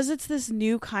because it's this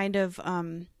new kind of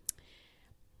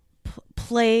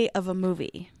play of a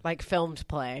movie. Like filmed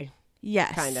play.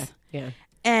 Yes. Kind of. Yeah.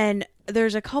 And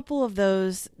there's a couple of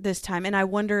those this time. And I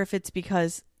wonder if it's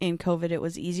because in COVID it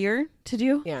was easier to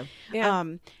do. Yeah. Yeah.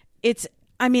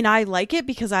 I like it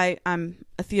because I'm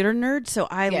a theater nerd. So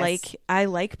I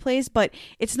like plays, but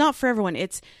it's not for everyone.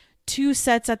 It's 2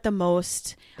 sets at the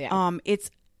most. Yeah.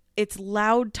 It's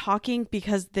loud talking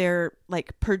because they're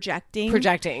like projecting.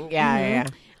 Yeah.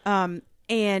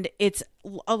 And it's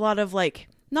a lot of like,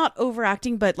 not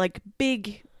overacting, but like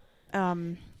big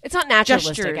it's not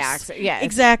naturalistic acts. Yeah,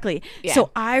 exactly. Yeah. So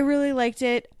I really liked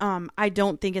it. I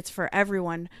don't think it's for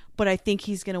everyone, but I think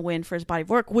he's going to win for his body of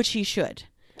work, which he should.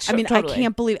 Totally. I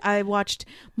can't believe I watched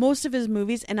most of his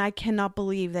movies and I cannot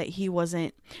believe that he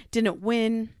didn't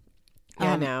win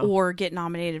or get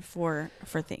nominated for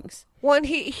things. Well, and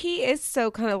he is so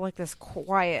kind of like this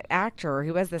quiet actor. He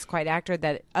was this quiet actor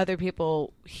that other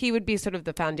people, he would be sort of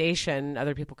the foundation.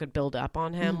 Other people could build up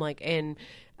on him. Mm-hmm. Like in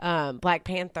Black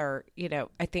Panther,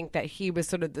 I think that he was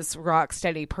sort of this rock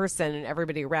steady person and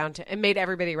everybody around him, and made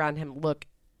everybody around him look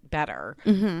better.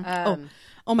 Mm-hmm.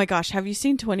 Oh my gosh. Have you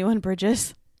seen 21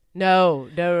 Bridges? No.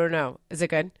 Is it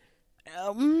good?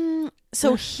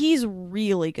 So he's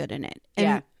really good in it.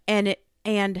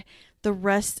 And the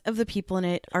rest of the people in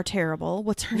it are terrible.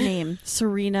 What's her name?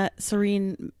 Serene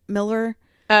Miller.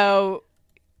 Oh,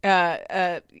 what's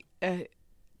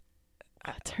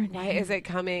her name? Why is it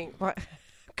coming? What?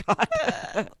 God.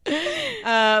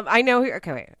 I know.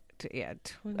 Okay, wait. Yeah.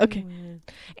 21. Okay.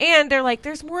 And they're like,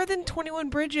 there's more than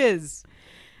 21 bridges.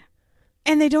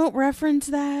 And they don't reference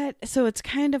that, so it's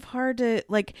kind of hard to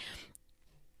like.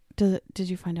 Did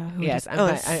you find out who? Yes,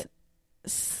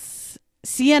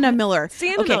 Sienna Miller.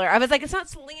 Miller. I was like, it's not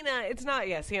Selena. It's not.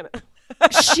 Yeah, Sienna.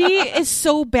 She is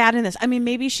so bad in this. I mean,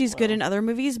 maybe she's good in other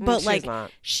movies, but like not.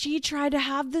 She tried to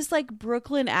have this like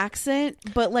Brooklyn accent,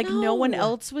 but like no one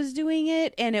else was doing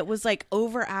it, and it was like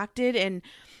overacted,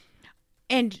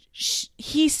 and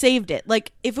he saved it.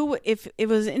 Like if it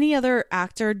was any other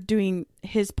actor doing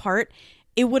his part,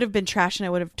 it would have been trash, and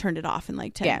I would have turned it off in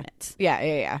like 10 minutes.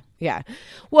 Yeah.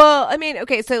 Well, I mean,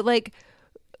 okay, so like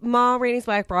Ma Rainey's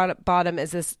Black Bottom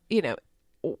is this,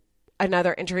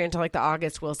 another entry into like the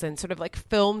August Wilson sort of like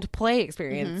filmed play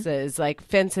experiences. Mm-hmm. Like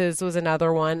Fences was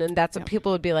another one, and that's what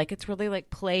people would be like. It's really like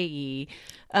play-y.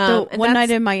 One Night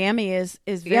in Miami is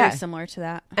very similar to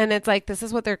that. And it's like this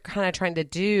is what they're kind of trying to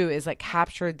do is like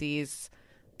capture these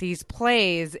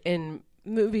plays in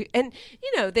movie, and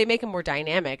they make them more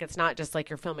dynamic. It's not just like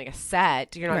you're filming a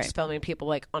set. You're not just filming people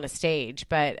like on a stage,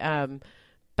 but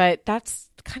that's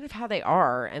kind of how they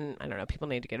are, and I don't know, people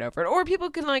need to get over it, or people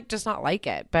can like just not like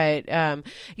it. But I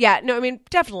mean,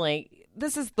 definitely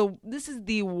this is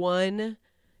the one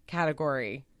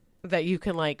category that you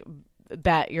can like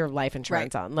bet your life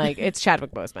insurance on. Like it's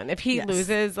Chadwick Boseman. If he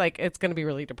loses, like it's going to be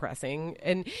really depressing.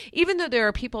 And even though there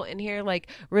are people in here like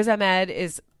Riz Ahmed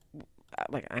is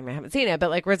like, I haven't seen it, but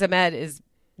like Riz Ahmed is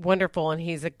wonderful and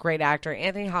he's a great actor.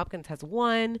 Anthony Hopkins has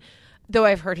won, though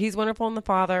I've heard he's wonderful in The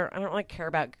Father. I don't like care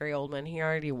about Gary Oldman. He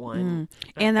already won.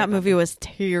 And that movie was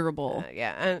terrible.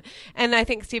 And I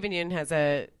think Stephen Yeun has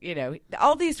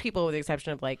all these people with the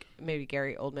exception of like maybe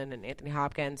Gary Oldman and Anthony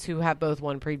Hopkins, who have both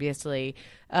won previously,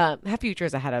 have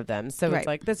futures ahead of them. So it's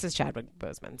like, this is Chadwick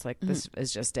Boseman. It's like, this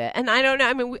is just it. And I don't know.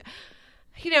 I mean,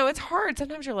 it's hard.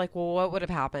 Sometimes you're like, well, what would have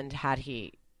happened had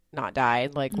he not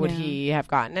died, like, would Yeah. he have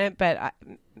gotten it? But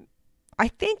I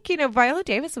think, Viola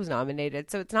Davis was nominated,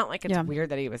 so it's not like it's Yeah. weird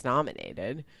that he was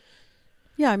nominated.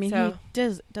 Yeah, I mean, So-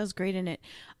 he does great in it.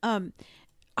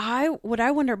 What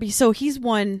I wonder, so he's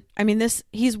won. I mean,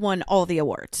 he's won all the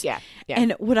awards. Yeah.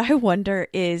 And what I wonder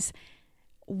is,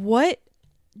 what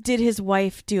did his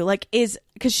wife do? Like,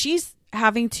 because she's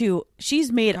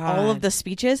made all of God. the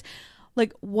speeches.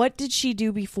 Like, what did she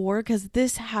do before? Because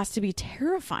this has to be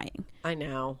terrifying. I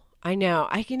know. I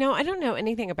don't know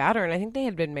anything about her, and I think they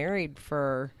had been married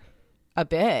for a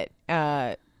bit.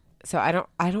 So I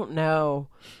don't know.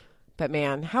 But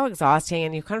man, how exhausting,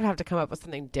 and you kind of have to come up with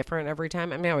something different every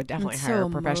time. I mean, I would definitely It's hire so a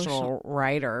professional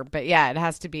writer, but yeah, it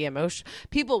has to be emotion.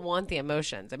 People want the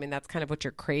emotions. I mean, that's kind of what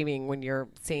you're craving when you're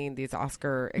seeing these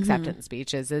Oscar acceptance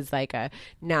speeches, is like a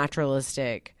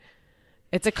naturalistic.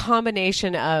 It's a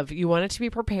combination of, you want it to be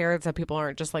prepared so people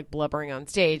aren't just like blubbering on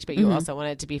stage, but you also want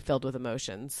it to be filled with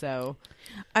emotions. So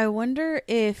I wonder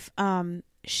if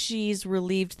she's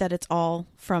relieved that it's all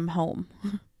from home.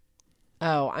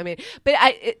 oh, I mean, but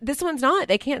this one's not.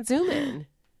 They can't zoom in.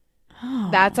 Oh.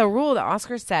 That's a rule. The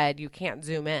Oscar said you can't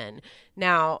zoom in.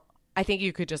 Now, I think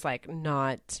you could just like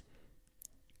not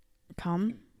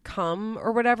Come.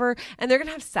 or whatever. And they're going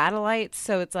to have satellites.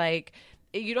 So it's like,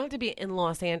 you don't have to be in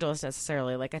Los Angeles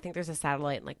necessarily. Like, I think there's a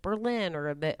satellite in like Berlin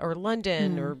or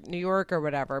London or New York or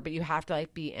whatever, but you have to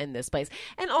like be in this place.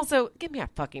 And also, give me a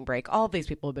fucking break. All of these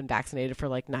people have been vaccinated for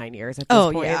like 9 years at this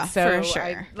Oh, point. yeah, So for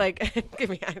sure. give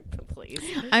me, please.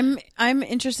 I'm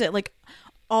interested. Like,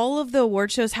 all of the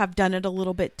award shows have done it a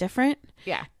little bit different,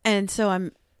 Yeah. and so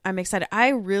I'm excited. I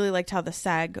really liked how the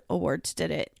SAG Awards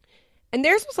did it. And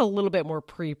theirs was a little bit more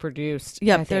pre-produced.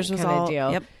 Yep, I think, theirs was kinda all-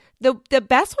 deal. yep. The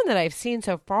best one that I've seen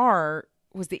so far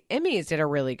was the Emmys did a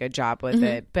really good job with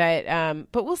it, but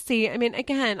we'll see. I mean,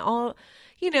 again,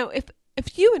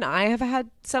 if you and I have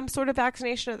had some sort of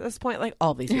vaccination at this point, like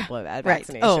all these people have had Right.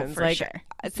 vaccinations, Oh, for like, sure.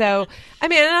 so I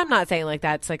mean, and I'm not saying like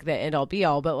that's like the end all be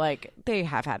all, but like they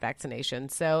have had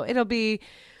vaccinations, so it'll be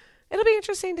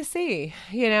interesting to see.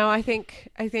 I think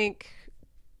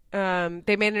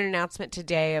they made an announcement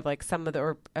today of like some of the,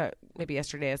 or maybe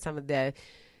yesterday, of some of the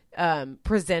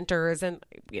presenters, and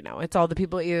it's all the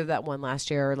people either that won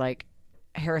last year or like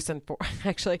Harrison Ford.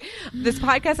 Actually, this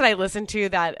podcast that I listened to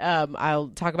that I'll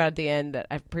talk about at the end, that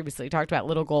I've previously talked about,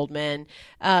 Little Gold Men,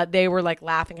 they were like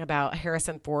laughing about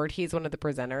Harrison Ford. He's one of the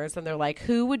presenters, and they're like,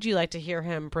 who would you like to hear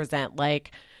him present?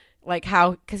 Like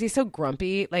how, because he's so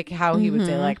grumpy, like how he would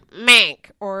say like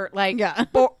Mank, or like Yeah.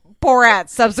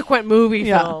 Borat's subsequent movie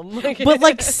film. But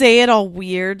like say it all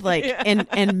weird, like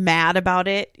and mad about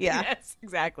it. Yeah. Yes,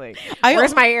 exactly. I-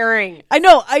 Where's my earring? I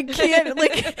know, I can't,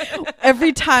 like,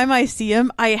 every time I see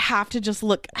him, I have to just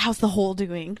look, how's the hole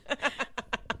doing?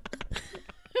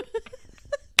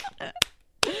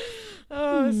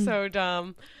 Oh, so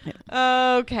dumb.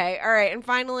 Okay. All right. And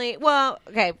finally,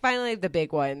 the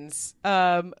big ones.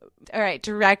 All right.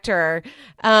 Director.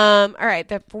 All right.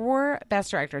 The 4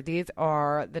 best director. These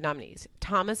are the nominees: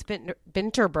 Thomas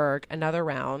Vinterberg, Another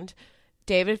Round;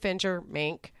 David Fincher,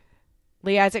 Mank;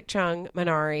 Lee Isaac Chung,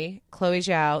 Minari; Chloe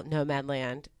Zhao,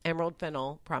 Nomadland; Emerald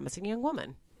Fennell, Promising Young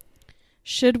Woman.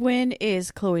 Should win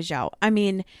is Chloe Zhao. I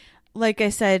mean, like I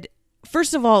said,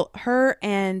 first of all, her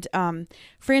and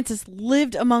Frances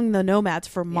lived among the nomads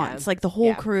for months, like the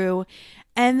whole crew.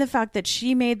 And the fact that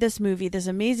she made this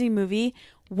amazing movie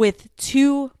with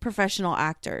 2 professional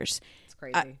actors. It's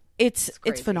crazy. It's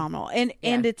crazy. phenomenal.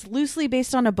 And it's loosely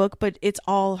based on a book, but it's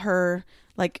all her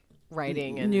like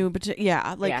Writing and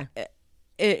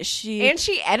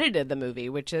she edited the movie,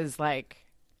 which is like,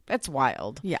 that's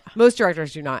wild. Yeah. Most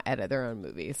directors do not edit their own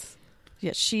movies.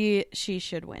 Yeah, she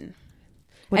should win.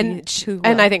 And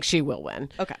I think she will win.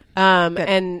 Okay.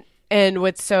 And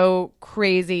what's so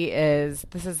crazy is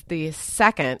this is the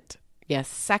second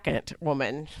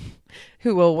woman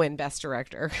who will win Best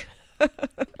Director.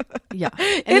 Yeah.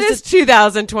 It is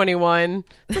 2021.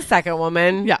 The second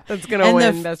woman that's going to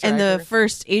win Best Director. And the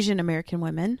first Asian American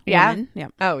woman. Yeah? Yeah.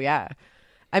 Oh, yeah.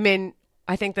 I mean,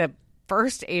 I think the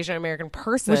first Asian American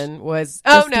person was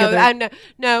Ang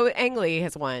Lee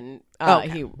has won. Okay.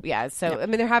 I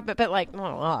mean, there have, but like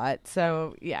not a lot.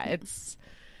 So yeah, it's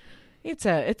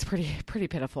pretty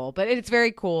pitiful, but it's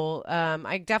very cool.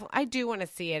 I do want to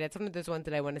see it. It's one of those ones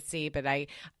that I want to see, but it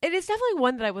is definitely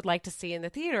one that I would like to see in the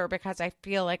theater, because I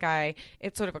feel like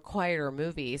it's sort of a quieter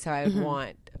movie. So I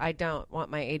don't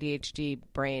want my ADHD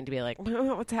brain to be like,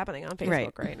 what's happening on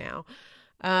Facebook right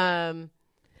now.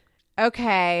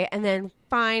 Okay. And then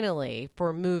finally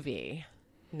for movie,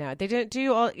 no, they didn't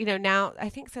do all, now I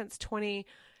think since I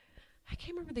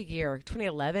can't remember the year,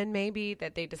 2011 maybe,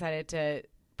 that they decided to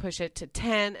push it to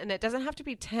 10, and it doesn't have to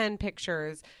be 10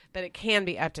 pictures, but it can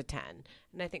be up to 10.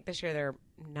 And I think this year there are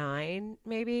 9,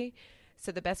 maybe.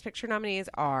 So the Best Picture nominees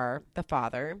are The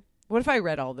Father. What if I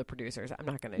read all the producers? I'm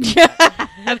not going to do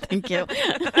that. Thank you.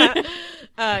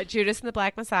 Judas and the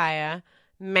Black Messiah,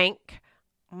 Mank,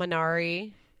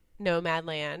 Minari,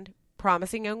 Nomadland,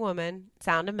 Promising Young Woman,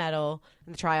 Sound of Metal,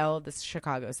 and The Trial of the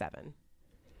Chicago 7.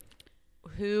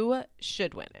 Who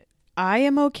should win it? I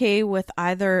am okay with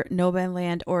either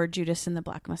Nomadland or Judas and the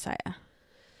Black Messiah.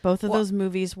 Both of those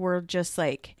movies were just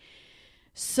like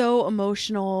so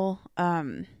emotional.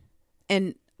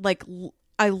 And like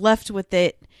I left with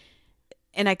it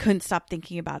and I couldn't stop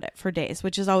thinking about it for days,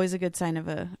 which is always a good sign of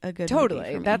a good Totally.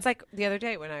 movie for me. That's like the other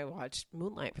day when I watched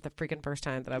Moonlight for the freaking first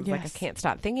time that I was like, I can't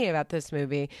stop thinking about this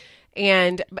movie.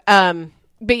 And,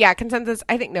 but yeah, consensus,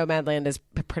 I think Nomadland is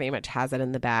pretty much has it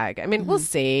in the bag. I mean, we'll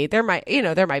see. There might be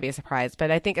a surprise, but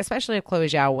I think especially if Chloe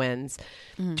Zhao wins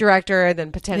director,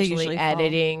 then potentially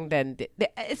editing, then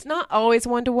it's not always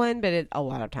 1-to-1, but a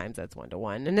lot of times it's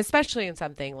 1-to-1. And especially in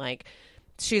something like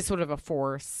she's sort of a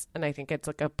force, and I think it's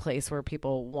like a place where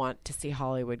people want to see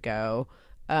Hollywood go.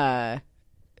 It's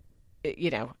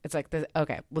like this.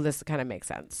 Okay, well, this kind of makes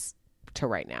sense to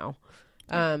right now.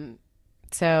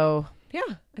 So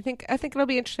yeah, I think it'll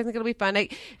be interesting. I think it'll be fun. I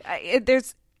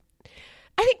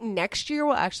think next year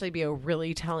will actually be a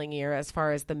really telling year as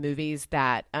far as the movies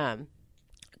that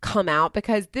come out,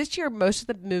 because this year most of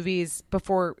the movies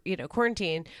before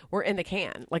quarantine were in the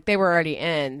can, like they were already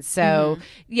in. So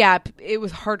yeah, it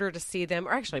was harder to see them,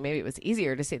 or actually maybe it was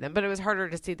easier to see them, but it was harder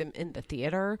to see them in the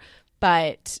theater.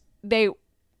 But they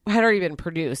had already been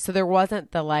produced, so there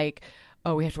wasn't the like,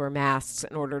 oh, we have to wear masks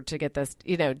in order to get this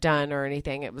done or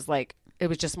anything. It was like it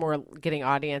was just more getting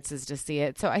audiences to see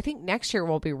it. So I think next year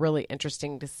will be really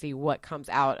interesting to see what comes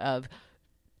out of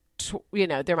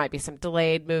there might be some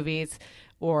delayed movies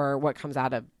or what comes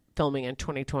out of filming in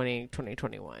 2020,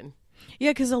 2021.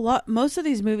 Yeah, because most of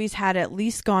these movies had at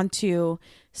least gone to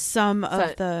some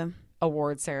of the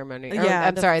award ceremony.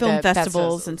 Film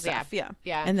festivals and stuff. Yeah.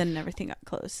 And then everything got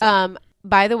closed.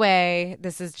 By the way,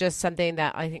 this is just something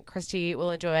that I think Christy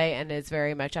will enjoy and is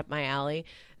very much up my alley.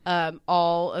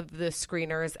 All of the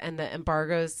screeners and the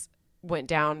embargoes went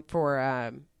down for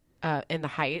In the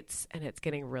Heights, and it's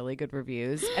getting really good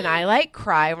reviews. And I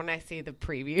cry when I see the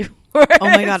preview. Oh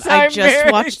my God. I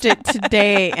just watched it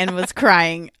today and was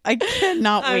crying. I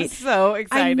cannot wait. I'm so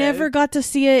excited. I never got to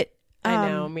see it. I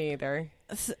know, me either.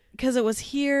 Because it was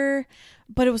here,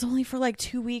 but it was only for like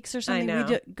 2 weeks or something. I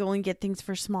know. We go and get things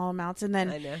for small amounts. And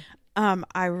then I know.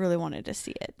 I really wanted to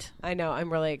see it. I know.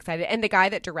 I'm really excited. And the guy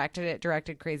that directed it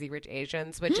directed Crazy Rich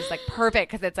Asians, which is like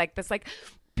perfect because it's like this like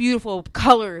beautiful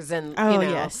colors and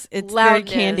yes, it's very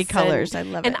candy colors. I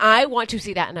love it. And I want to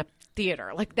see that in a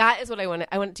theater. Like that is what I want.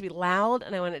 I want it to be loud,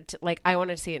 and I want it to I want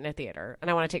to see it in a theater,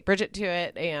 and I want to take Bridget to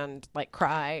it and like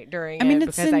cry during it. I mean,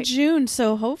 it's in June,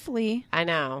 so hopefully. I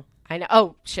know.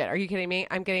 Oh shit! Are you kidding me?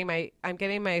 I'm getting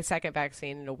my second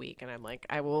vaccine in a week, and I'm like,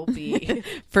 I will be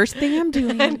first thing I'm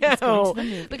doing. I know, is going to the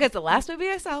movie. Because the last movie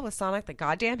I saw was Sonic the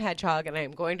Goddamn Hedgehog, and I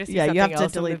am going to see. Something you have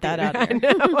else to delete that out. I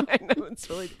know, it's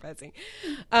really depressing.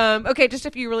 Okay, just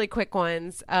a few really quick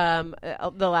ones. The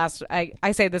last,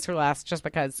 I say this for last, just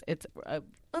because it's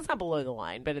not below the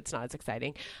line, but it's not as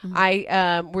exciting.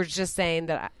 I was just saying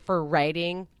that for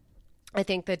writing, I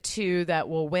think the two that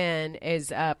will win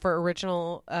is for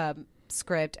original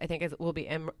script. I think it will be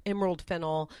Emerald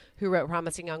Fennell, who wrote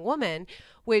Promising Young Woman,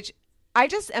 which I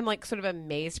just am like sort of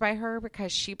amazed by her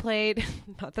because she played,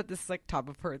 not that this is like top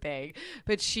of her thing,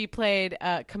 but she played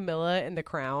Camilla in The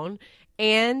Crown,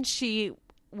 and she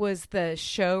was the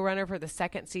showrunner for the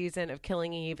second season of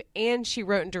Killing Eve, and she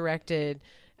wrote and directed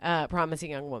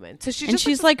Promising Young Woman. So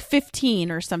she's like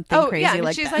 15 or something crazy. Yeah,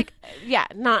 like she's that.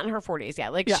 like not in her 40s.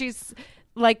 Yeah, she's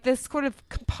like this sort of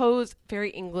composed,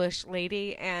 very English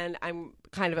lady, and I'm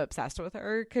kind of obsessed with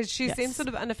her because she seems sort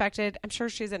of unaffected. I'm sure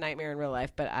she's a nightmare in real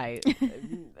life, but I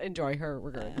enjoy her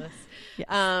regardless. Yes.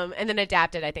 And then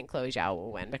adapted, I think Chloe Zhao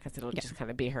will win because it'll just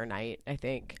kind of be her night, I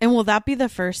think. And will that be the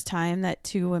first time that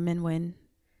two women win?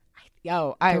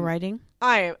 The writing?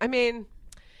 I mean,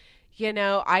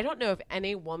 I don't know if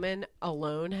any woman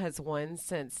alone has won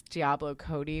since Diablo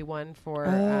Cody won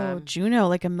for Juno,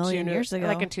 like a million years ago,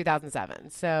 like in 2007.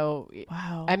 So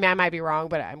wow. I mean, I might be wrong,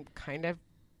 but I'm kind of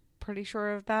pretty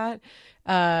sure of that.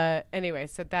 Anyway,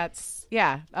 so that's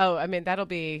Oh, I mean, it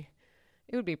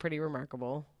would be pretty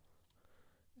remarkable.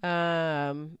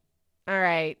 All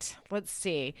right, let's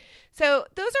see. So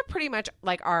those are pretty much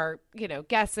like our,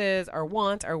 guesses, our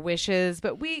wants, our wishes,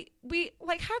 but we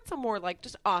like had some more like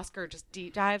just Oscar, just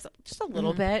deep dives, just a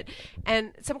little bit,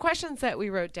 and some questions that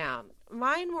we wrote down.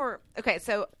 mine were okay.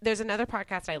 So there's another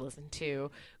podcast I listen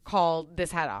to called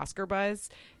This Had Oscar Buzz,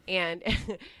 and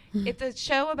it's a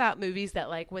show about movies that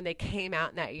like when they came out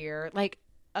in that year, like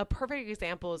a perfect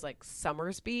example is like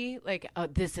Summersby. Like, oh,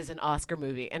 this is an Oscar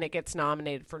movie, and it gets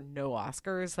nominated for no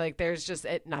Oscars. Like, there's just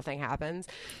nothing happens.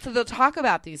 So they'll talk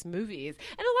about these movies,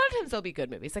 and a lot of times they'll be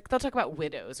good movies. Like they'll talk about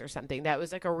Widows or something that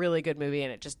was like a really good movie,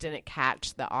 and it just didn't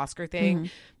catch the Oscar thing. Mm-hmm.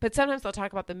 But sometimes they'll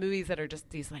talk about the movies that are just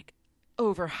these like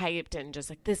overhyped and just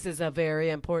like, this is a very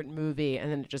important movie, and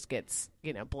then it just gets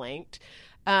blanked.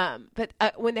 But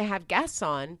when they have guests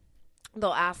on,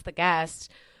 they'll ask the guest,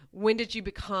 when did you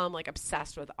become like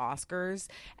obsessed with Oscars?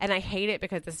 And I hate it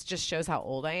because this just shows how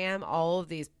old I am. All of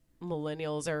these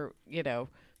millennials or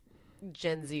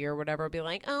Gen Z or whatever will be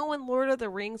like, oh, when Lord of the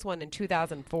Rings won in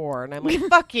 2004. And I'm like,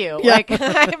 fuck you. Yeah. Like,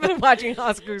 I've been watching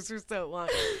Oscars for so long.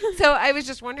 So I was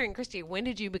just wondering, Christy, when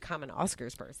did you become an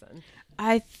Oscars person?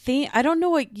 I don't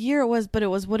know what year it was, but it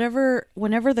was whenever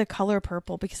The Color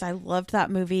Purple, because I loved that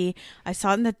movie. I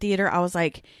saw it in the theater. I was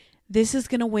like, this is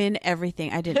going to win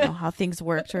everything. I didn't know how things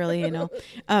worked really, and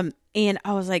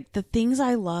I was like, the things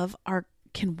I love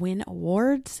can win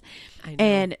awards. I know.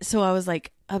 And so I was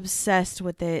like obsessed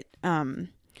with it.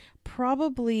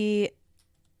 Probably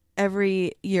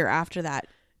every year after that.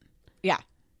 Yeah.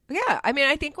 Yeah. I mean,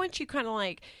 I think once you kind of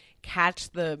like catch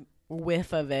the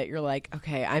whiff of it, you're like,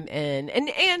 okay, I'm in.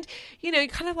 And you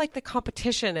kind of like the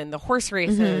competition and the horse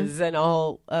races and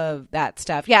all of that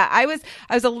stuff. Yeah, I was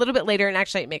a little bit later, and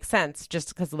actually it makes sense just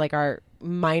because of like our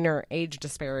minor age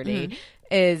disparity.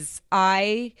 Is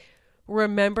I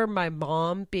remember my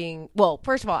mom being, well,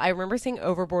 first of all, I remember seeing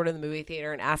Overboard in the movie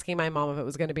theater and asking my mom if it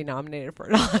was going to be nominated for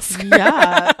an Oscar.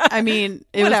 Yeah, I mean,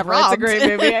 whatever, it's a great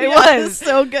movie. It was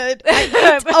so good.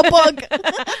 I ate a bug.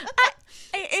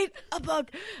 I ate a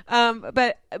bug.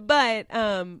 But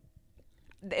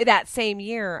that same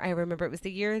year, I remember it was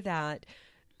the year that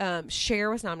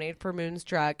Cher was nominated for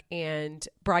Moonstruck, and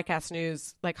Broadcast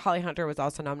News, like Holly Hunter was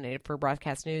also nominated for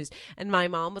Broadcast News. And my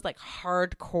mom was like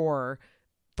hardcore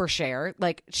for Cher.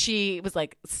 Like she was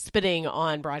like spitting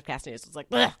on Broadcast News. It was like,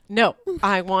 no,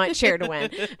 I want Cher to win.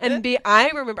 And I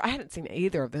remember, I hadn't seen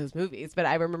either of those movies, but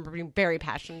I remember being very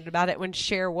passionate about it. When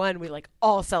Cher won, we like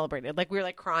all celebrated. Like we were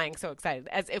like crying so excited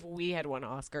as if we had won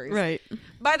Oscars. Right.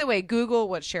 By the way, Google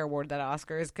what Cher awarded that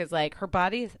Oscars, because like her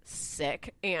body is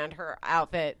sick and her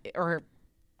outfit or her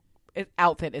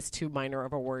outfit is too minor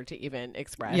of a word to even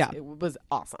express. Yeah. It was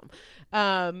awesome.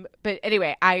 But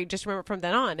anyway, I just remember from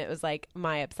then on, it was like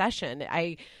my obsession.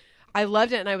 I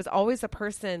loved it. And I was always a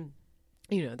person,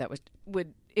 that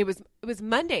it was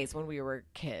Mondays when we were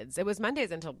kids. It was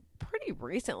Mondays until pretty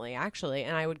recently, actually.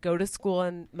 And I would go to school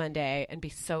on Monday and be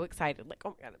so excited. Like,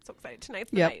 oh my God, I'm so excited.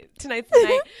 Tonight's the night. Tonight's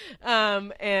the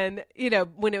night. And,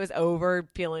 when it was over,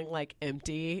 feeling like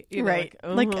empty. Right.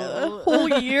 Like a whole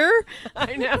year.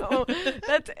 I know.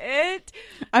 That's it.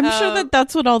 I'm sure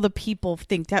that's what all the people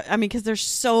think. I mean, because there's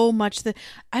so much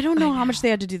I don't know how much they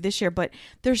had to do this year, but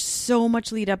there's so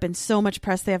much lead up and so much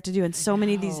press they have to do and so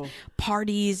many of these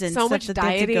parties and so stuff much that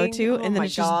dieting. They have to go to, and then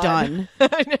it's just done.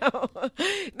 I know.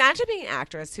 Imagine being an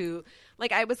actress who,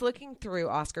 like, I was looking through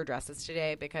Oscar dresses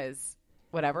today because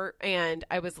whatever, and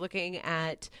I was looking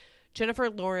at Jennifer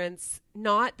Lawrence,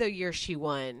 not the year she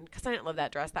won, because I didn't love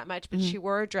that dress that much, but she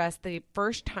wore a dress the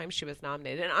first time she was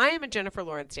nominated. And I am a Jennifer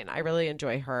Lawrence fan. I really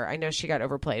enjoy her. I know she got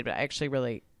overplayed, but I actually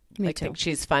really think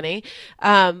she's funny.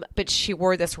 But she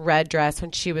wore this red dress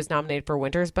when she was nominated for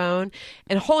Winter's Bone.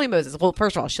 And holy Moses, well,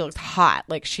 first of all, she looks hot.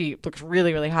 Like, she looks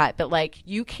really, really hot. But, like,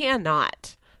 you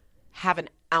cannot have an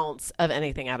ounce of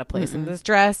anything out of place in this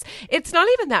dress. It's not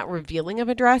even that revealing of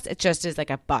a dress. It just is like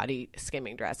a body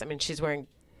skimming dress. I mean, she's wearing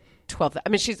 12. I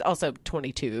mean, she's also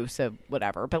 22, so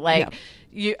whatever. But like,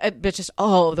 but just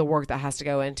all of the work that has to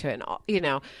go into it. And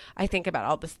all, I think about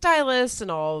all the stylists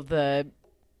and all the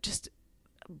just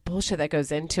bullshit that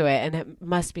goes into it, and it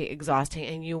must be exhausting.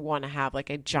 And you want to have like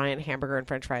a giant hamburger and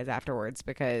French fries afterwards,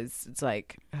 because it's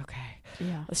like,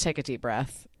 okay, let's take a deep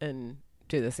breath and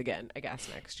do this again, I guess,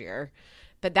 next year.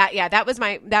 But that was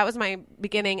my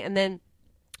beginning. And then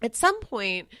at some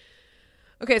point,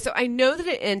 okay, so I know that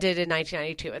it ended in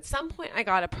 1992. At some point, I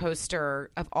got a poster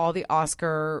of all the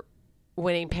Oscar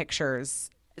winning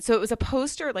pictures. So it was a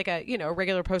poster, like a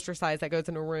regular poster size that goes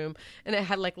in a room, and it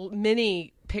had like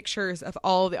mini pictures of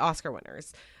all the Oscar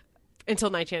winners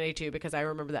until 1992, because I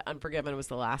remember that Unforgiven was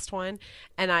the last one.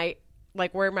 And I,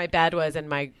 like, where my bed was in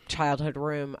my childhood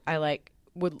room, I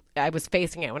was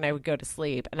facing it when I would go to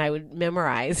sleep, and I would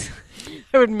memorize.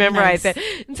 It.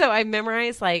 And so I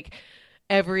memorized like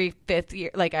every fifth year,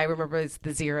 like I remember it's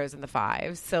the zeros and the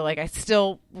fives. So like I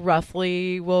still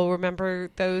roughly will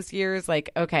remember those years. Like,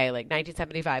 okay, like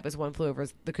 1975 was One Flew Over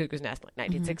the Cuckoo's Nest. Like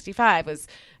 1965 was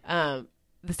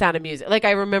The Sound of Music. Like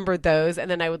I remember those,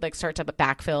 and then I would like start to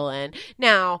backfill in.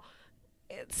 Now,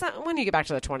 it's not, when you get back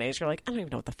to the 20s, you're like, I don't even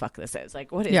know what the fuck this is.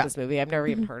 Like, what is this movie? I've never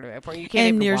even heard of it before. You can't. And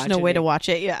even there's watch no it. way to watch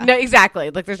it. Yeah. No,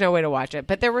 exactly. Like, there's no way to watch it.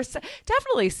 But there were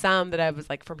definitely some that I was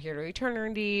like, From Here to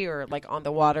Eternity, or like On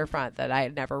the Waterfront, that I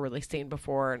had never really seen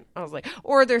before. And I was like,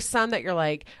 or there's some that you're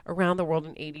like, Around the World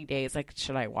in 80 Days. Like,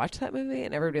 should I watch that movie?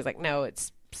 And everybody's like, no,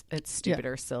 it's stupid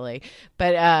or silly.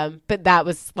 But that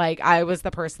was like, I was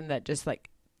the person that just like,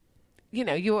 you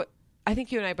know, I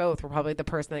think you and I both were probably the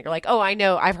person that you're like, oh, I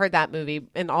know, I've heard that movie,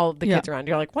 and all the kids around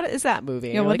you're like, what is that movie?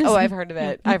 And you're like, oh, I've heard of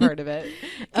it. I've heard of it.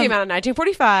 Came out in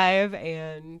 1945,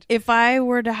 and if I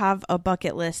were to have a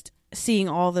bucket list, seeing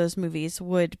all those movies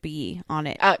would be on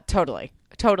it. Totally.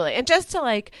 And just to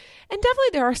like, and definitely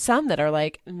there are some that are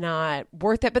like not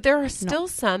worth it, but there are still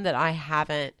some that I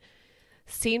haven't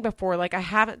seen before. Like I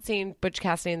haven't seen Butch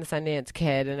Cassidy and the Sundance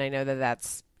Kid, and I know that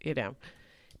that's, you know,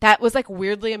 that was like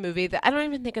weirdly a movie that I don't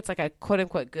even think it's like a quote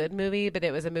unquote good movie, but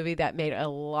it was a movie that made a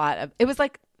lot of, it was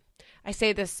like, I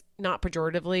say this not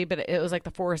pejoratively, but it was like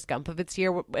the Forrest Gump of its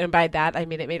year. And by that, I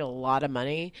mean, it made a lot of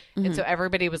money. And so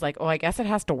everybody was like, oh, I guess it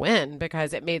has to win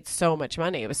because it made so much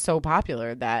money. It was so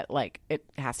popular that like it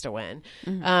has to win.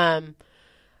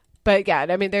 But yeah,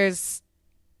 I mean,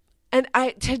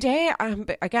 today,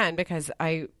 again, because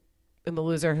I am a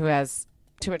loser who has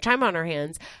too much time on her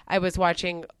hands, I was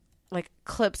watching like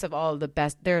clips of all of the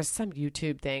best. There's some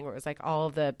YouTube thing where it was like all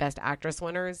of the best actress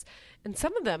winners, and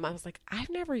some of them I was like, I've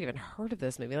never even heard of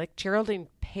this movie. Like Geraldine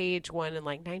Page won in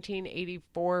like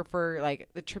 1984 for like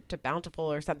The Trip to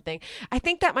Bountiful or something. I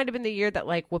think that might have been the year that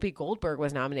like Whoopi Goldberg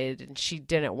was nominated and she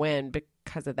didn't win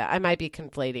because of that. I might be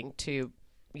conflating 2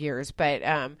 years, but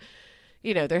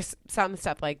you know, there's some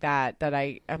stuff like that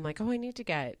I'm like, oh, I need to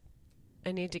get,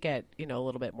 you know, a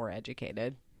little bit more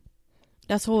educated.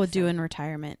 That's what we'll do in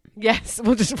retirement. Yes,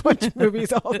 we'll just watch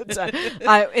movies all the time.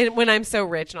 And when I'm so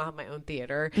rich and I'll have my own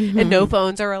theater, and no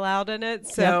phones are allowed in it.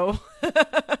 So,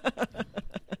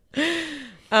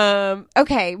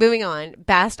 okay, moving on.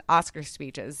 Best Oscar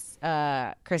speeches.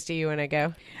 Christy, you want to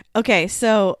go? Okay,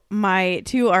 so my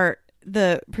 2 are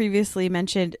the previously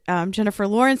mentioned Jennifer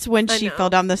Lawrence when she fell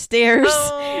down the stairs.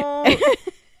 Oh,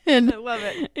 and, I love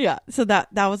it. Yeah, so that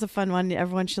was a fun one.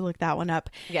 Everyone should look that one up.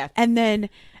 Yeah, and then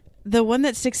the one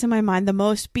that sticks in my mind the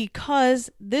most, because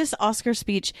this Oscar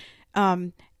speech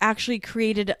actually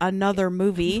created another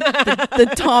movie,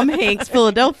 the Tom Hanks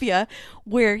Philadelphia,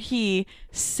 where he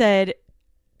said,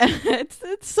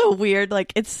 it's so weird,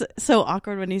 like it's so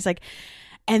awkward when he's like,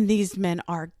 and these men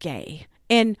are gay.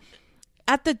 And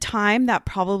at the time that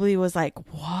probably was like,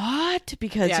 what?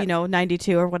 Because, you know,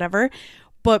 92 or whatever.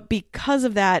 But because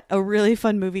of that, a really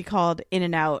fun movie called In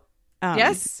and Out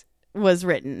was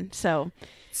written. So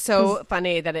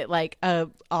funny that it like a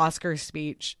Oscar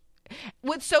speech.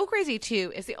 What's so crazy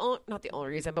too is not the only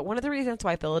reason, but one of the reasons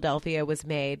why Philadelphia was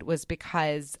made was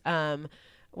because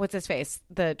what's his face,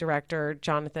 the director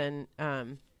Jonathan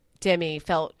Demme,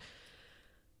 felt,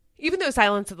 even though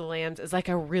Silence of the Lambs is like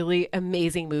a really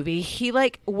amazing movie, he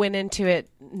like went into it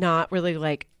not really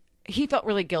like, he felt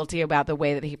really guilty about the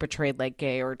way that he portrayed like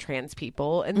gay or trans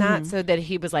people and that, so that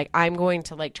he was like, I'm going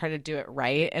to like try to do it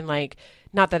right. And like,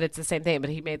 not that it's the same thing, but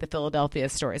he made the Philadelphia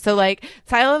Story. So like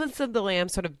Silence of the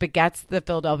Lambs sort of begets the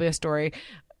Philadelphia Story,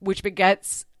 which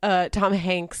begets Tom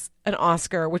Hanks an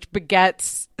Oscar, which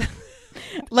begets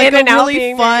like a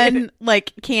really fun,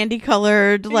 like candy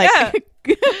colored, like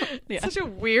such a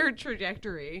weird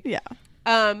trajectory. Yeah.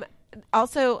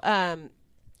 Also,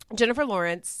 Jennifer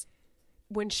Lawrence,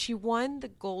 when she won the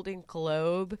Golden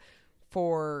Globe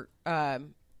for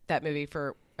that movie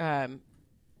for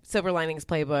Silver Linings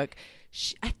Playbook,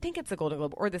 I think it's the Golden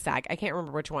Globe or the SAG, I can't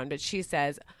remember which one, but she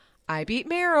says, I beat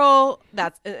Meryl.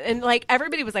 And like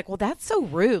everybody was like, well, that's so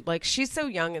rude. Like she's so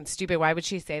young and stupid. Why would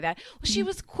she say that? Well, she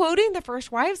was quoting the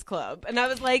First Wives Club. And I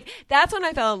was like, that's when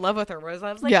I fell in love with her. Was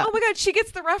I was like, oh my God, she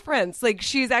gets the reference. Like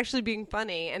she's actually being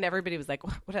funny. And everybody was like,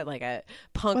 what a, like a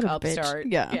punk upstart.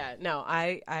 Bitch. Yeah. Yeah. No,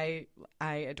 I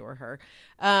adore her.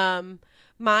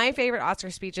 My favorite Oscar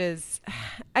speeches,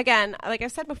 again, like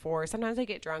I've said before, sometimes I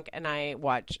get drunk and I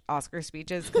watch Oscar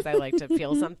speeches because I like to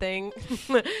feel something.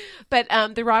 But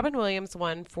the Robin Williams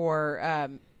one for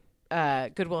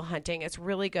Good Will Hunting is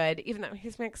really good, even though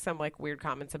he's making some like weird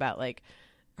comments about like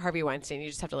Harvey Weinstein. You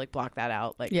just have to like block that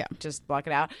out. Like, Yeah. just block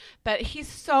it out. But he's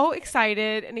so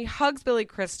excited and he hugs Billy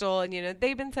Crystal, and, you know,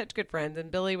 they've been such good friends, and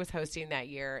Billy was hosting that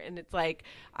year, and it's like,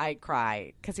 I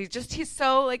cry because he's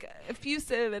so like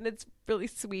effusive, and it's really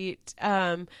sweet.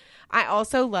 I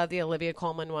also love the Olivia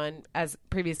Colman one, as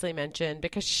previously mentioned,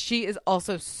 because she is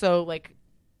also so like,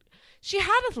 she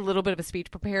had a little bit of a speech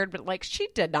prepared, but like she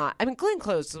did not. I mean, Glenn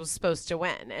Close was supposed to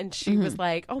win, and she was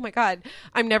like, "Oh my God,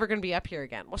 I'm never going to be up here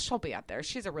again." Well, she'll be up there.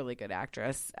 She's a really good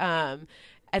actress. And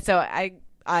so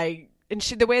and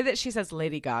she, the way that she says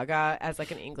Lady Gaga as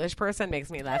like an English person makes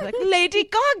me laugh. Like, Lady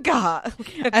Gaga.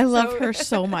 I love her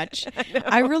so much.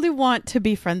 I really want to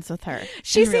be friends with her.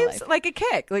 She in real seems life. like a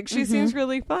kick. Like, she seems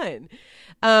really fun.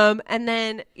 And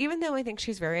then, even though I think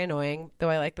she's very annoying, though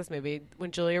I like this movie,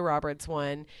 when Julia Roberts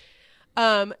won,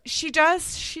 she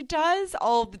does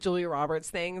all the Julia Roberts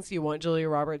things you want Julia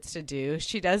Roberts to do.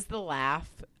 She does the laugh.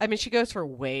 I mean, she goes for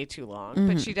way too long,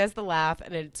 but she does the laugh,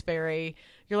 and it's very,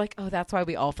 you're like, oh, that's why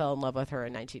we all fell in love with her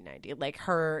in 1990. Like,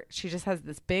 she just has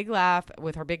this big laugh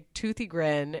with her big toothy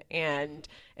grin, and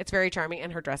it's very charming,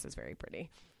 and her dress is very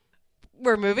pretty.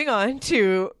 We're moving on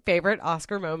to favorite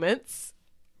Oscar moments.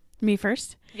 Me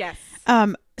first. Yes.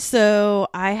 So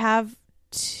I have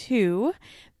two.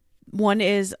 One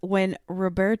is when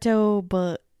Roberto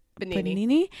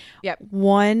Benigni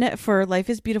won for Life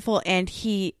is Beautiful, and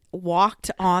he walked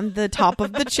on the top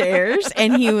of the chairs,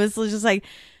 and he was just like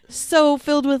so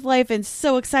filled with life and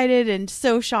so excited and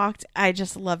so shocked. I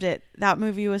just loved it. That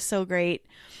movie was so great.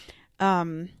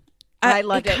 I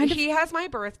loved it. He has my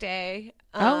birthday.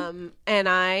 And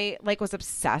I like was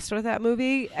obsessed with that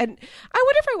movie, and I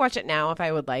wonder if I watch it now if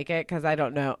I would like it, because I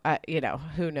don't know, you know,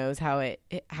 who knows how it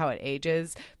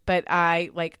ages, but I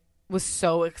like was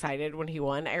so excited when he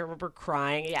won. I remember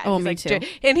crying. Yeah. Oh, me like, too.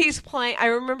 And he's playing, I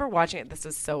remember watching it. This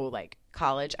was so like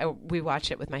college. We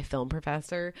watched it with my film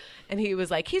professor, and he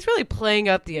was like, he's really playing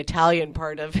up the Italian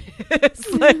part of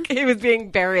it. Like, he was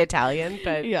being very Italian,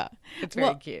 but yeah, it's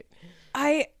very cute.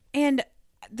 I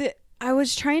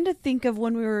was trying to think of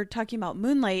when we were talking about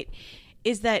Moonlight,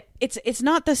 is that it's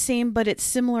not the same, but it's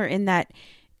similar in that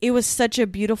it was such a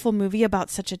beautiful movie about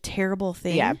such a terrible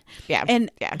thing. Yeah. Yeah. And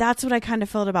that's what I kind of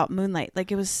felt about Moonlight.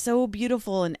 Like, it was so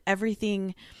beautiful and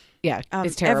everything. Yeah.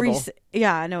 It's terrible.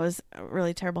 I know, it was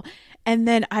really terrible. And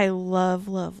then I love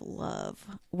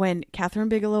when Catherine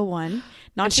Bigelow won.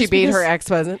 And she beat her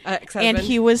ex-husband. And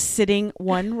he was sitting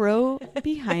one row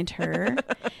behind her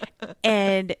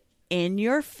and in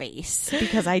your face,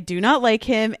 because I do not like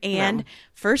him, and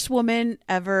first woman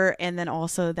ever, and then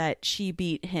also that she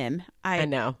beat him. I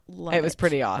know. It was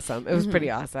pretty awesome. It was pretty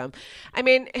awesome. I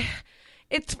mean,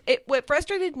 what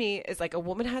frustrated me is like a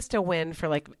woman has to win for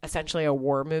like essentially a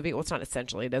war movie. Well, it's not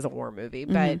essentially, it is a war movie,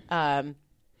 but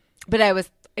I was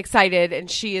excited,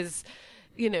 and she is,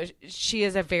 you know, she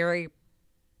is a very,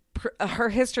 her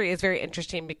history is very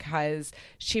interesting because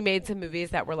she made some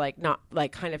movies that were like not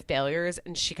like kind of failures,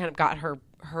 and she kind of got her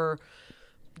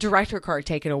director card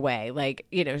taken away. Like,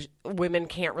 you know, women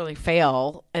can't really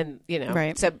fail, and you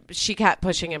know, so she kept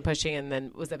pushing and pushing, and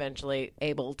then was eventually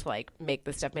able to like make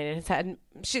the stuff made. And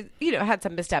she, you know, had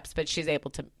some missteps, but she's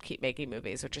able to keep making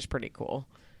movies, which is pretty cool.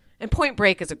 And Point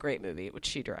Break is a great movie, which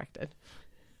she directed.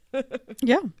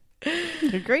 Yeah,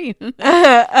 agree.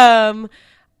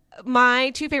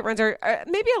 My two favorite ones are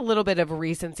maybe a little bit of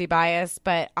recency bias,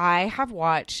 but I have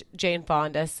watched Jane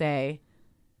Fonda say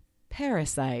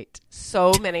Parasite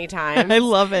so many times. I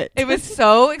love it. It was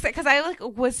so exciting because I like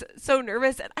was so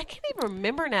nervous, and I can't even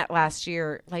remember last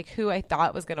year like who I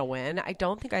thought was going to win. I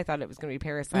don't think I thought it was going to be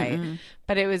Parasite,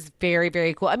 but it was very,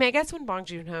 very cool. I mean, I guess when Bong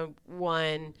Joon-ho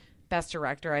won Best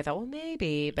Director, I thought, well,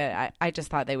 maybe, but I just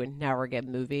thought they would never give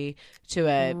movie to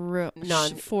a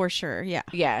for sure. Yeah.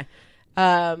 Yeah.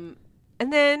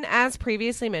 And then, as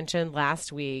previously mentioned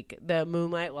last week, the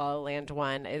Moonlight La La Land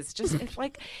one is just, it's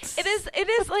like, it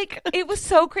is like, it was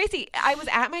so crazy. I was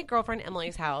at my girlfriend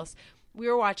Emily's house. We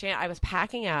were watching it. I was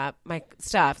packing up my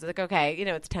stuff. I was like, okay, you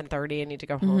know, it's 10:30. I need to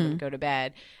go home and go to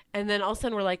bed. And then all of a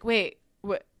sudden we're like, wait,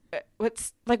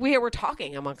 what's like, we were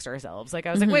talking amongst ourselves. Like,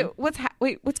 I was like,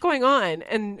 wait, what's going on?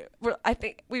 And I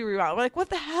think we rewound. We're like, what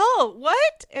the hell?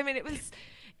 What? I mean,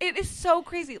 it is so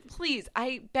crazy. Please,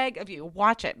 I beg of you,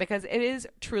 watch it because it is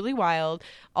truly wild.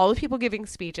 All the people giving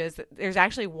speeches. There's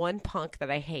actually one punk that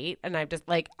I hate, and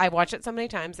I've watched it so many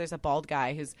times. There's a bald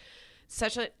guy who's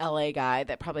such an LA guy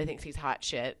that probably thinks he's hot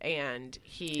shit, and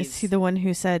is he the one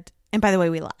who said And by the way,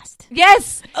 we lost.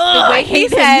 Yes. Ugh, The way I he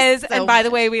hate him says, so and by the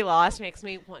way we lost, makes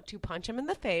me want to punch him in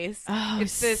the face. Oh,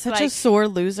 it's this, such like, a sore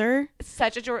loser.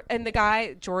 such a and the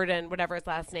guy Jordan, whatever his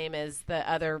last name is, the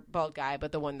other bald guy,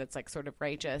 but the one that's like sort of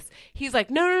righteous. He's like,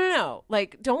 no,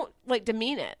 like don't like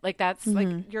demean it. Like that's like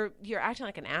you're acting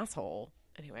like an asshole.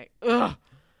 Anyway,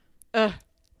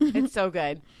 it's so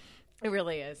good. It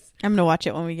really is. I'm gonna watch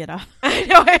it when we get off. I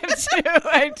know I am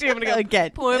too. I'm gonna go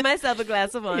Again. pour myself a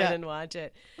glass of wine Yeah. and watch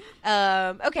it.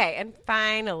 Okay, and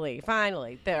finally,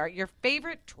 your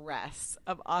favorite dress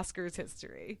of Oscars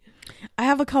history. I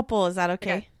have a couple. Is that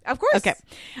okay? Of course. Okay.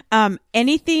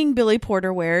 Anything Billy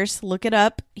Porter wears, look it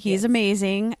up. He's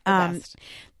amazing. Best.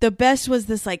 The best was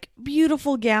this like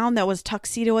beautiful gown that was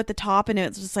tuxedo at the top, and it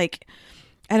was just like,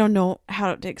 I don't know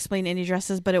how to explain any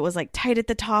dresses, but it was like tight at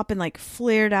the top and like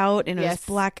flared out, and it was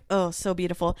black. Oh, so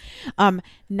beautiful.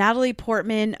 Natalie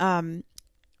Portman,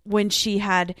 when she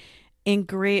had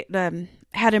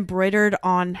embroidered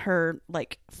on her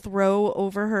like throw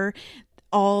over her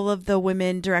all of the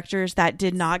women directors that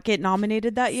did not get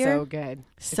nominated that year. So good.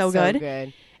 So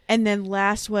good. And then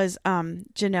last was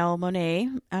Janelle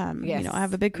Monáe. You know, I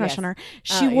have a big crush on her.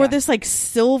 She wore this like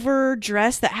silver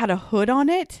dress that had a hood on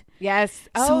it. Yes.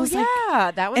 So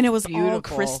That was and it was beautiful. all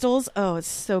crystals. Oh, it's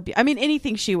so beautiful. I mean,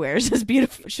 anything she wears is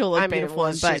beautiful. She'll look beautiful.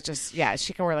 Well, but she's just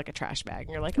she can wear like a trash bag, and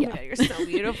you're like, oh my God, you're so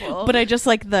beautiful. but I just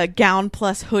like the gown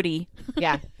plus hoodie.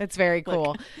 Yeah, it's very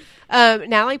cool.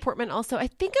 Natalie Portman also, I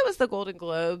think it was the Golden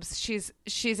Globes.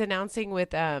 She's announcing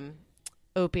with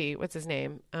Opie, what's his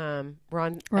name?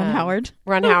 Ron Howard.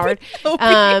 Ron Howard.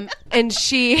 Opie. And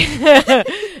she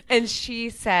and she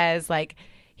says like,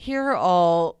 here are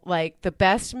all like the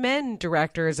best men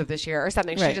directors of this year or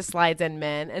something. She just slides in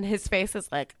men, and his face is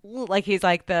like he's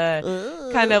like the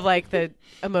kind of like the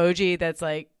emoji that's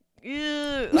like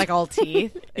all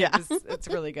teeth. It's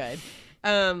really good.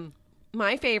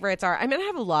 My favorites are, I mean, I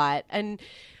have a lot, and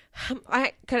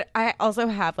I also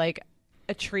have like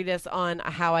a treatise on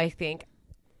how I think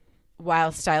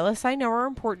while stylists I know are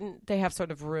important, they have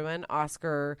sort of ruined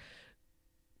Oscar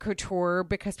couture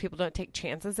because people don't take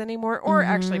chances anymore, or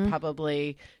actually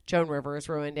probably Joan Rivers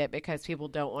ruined it because people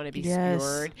don't want to be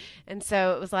skewered. And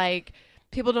so it was like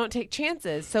people don't take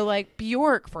chances. So like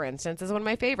Bjork, for instance, is one of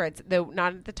my favorites, though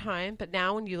not at the time, but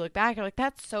now when you look back, you're like,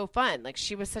 that's so fun. Like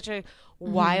she was such a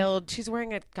wild, she's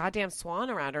wearing a goddamn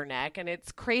swan around her neck, and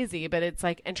it's crazy, but it's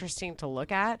like interesting to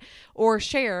look at. Or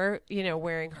Cher, you know,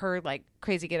 wearing her like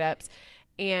crazy get-ups,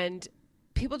 and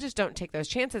people just don't take those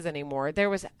chances anymore. There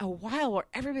was a while where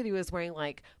everybody was wearing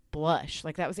like blush,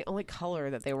 like that was the only color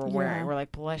that they were wearing, were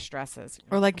like blush dresses,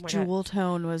 or like jewel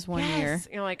tone was one year.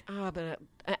 You're like, but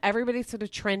everybody's sort of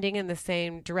trending in the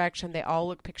same direction. They all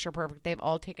look picture perfect. They've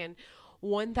all taken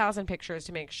 1,000 pictures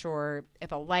to make sure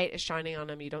if a light is shining on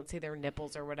them, you don't see their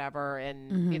nipples or whatever,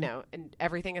 and you know, and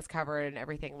everything is covered and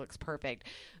everything looks perfect,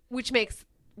 which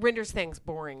renders things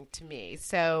boring to me.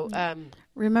 So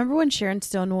remember when Sharon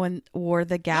Stone wore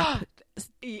the Gap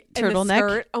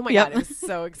turtleneck? Oh my God, it was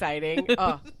so exciting.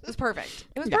 Oh, it was perfect.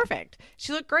 It was perfect.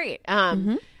 She looked great.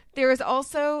 There was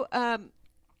also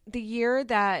the year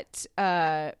that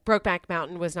Brokeback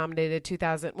Mountain was nominated,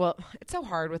 2000. Well, it's so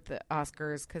hard with the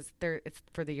Oscars because it's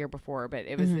for the year before, but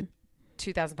it was the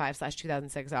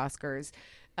 2005/2006 Oscars.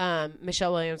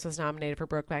 Michelle Williams was nominated for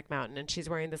Brokeback Mountain, and she's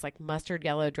wearing this like mustard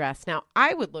yellow dress. Now,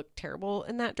 I would look terrible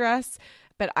in that dress,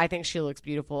 but I think she looks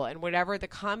beautiful. And whatever the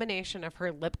combination of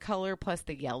her lip color plus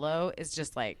the yellow is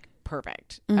just like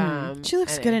perfect. She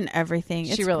looks good in everything.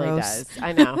 She really does.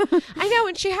 I know.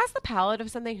 And she has the palette of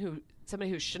somebody who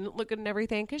shouldn't look good in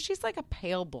everything, because she's like a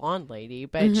pale blonde lady,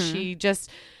 but she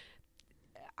just,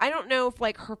 I don't know if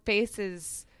like her face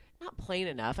is not plain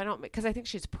enough. Because I think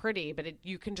she's pretty, but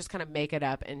you can just kind of make it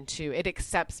up into, it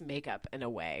accepts makeup in a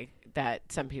way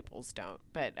that some people's don't.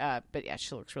 But yeah,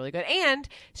 she looks really good. And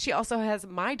she also has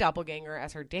my doppelganger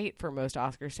as her date for most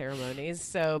Oscar ceremonies.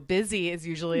 So Busy is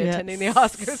usually attending the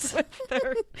Oscars with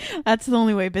her. That's the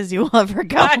only way Busy will ever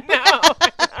go. I know.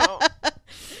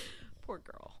 Poor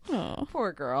girl. Oh.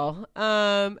 Poor girl.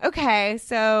 Okay,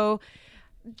 so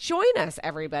join us,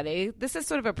 everybody. This is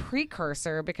sort of a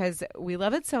precursor because we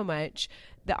love it so much.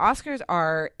 The Oscars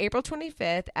are April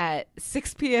 25th at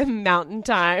 6 p.m. Mountain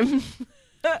Time.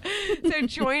 So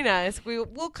join us.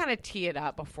 We'll kind of tee it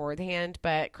up beforehand,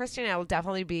 but Christy and I will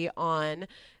definitely be on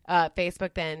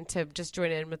Facebook then to just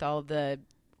join in with all of the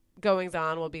goings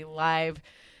on. We'll be live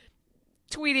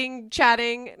tweeting,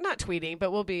 chatting, not tweeting,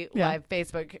 but we'll be live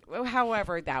Facebook,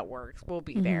 however that works. We'll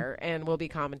be there, and we'll be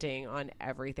commenting on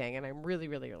everything, and I'm really,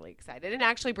 really, really excited. And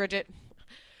actually, Bridget,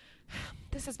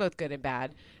 this is both good and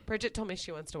bad. Bridget told me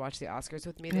she wants to watch the Oscars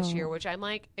with me this year, which I'm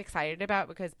like excited about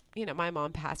because, you know, my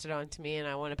mom passed it on to me and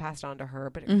I want to pass it on to her,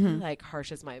 but it really like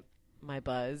harshes my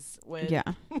buzz when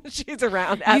she's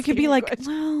around. You could be like, questions.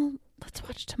 Well, let's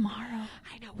watch tomorrow.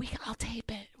 I know. I'll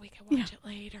tape it. We can watch it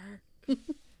later.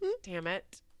 Damn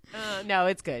it. No,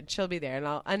 it's good. She'll be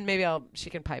there and maybe she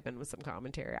can pipe in with some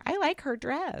commentary. I like her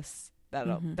dress.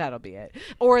 That'll be it.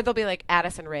 Or they'll be like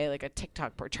Addison Rae, like a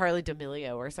TikTok Charlie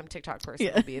D'Amelio or some TikTok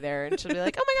person will be there and she'll be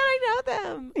like, oh my God, I know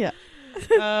them. Yeah.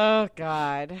 Oh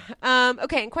God.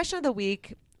 Okay. And question of the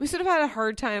week, we sort of had a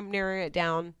hard time narrowing it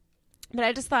down, but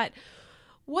I just thought,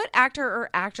 what actor or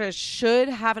actress should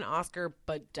have an Oscar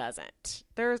but doesn't?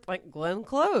 There's like Glenn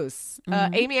Close.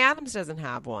 Amy Adams doesn't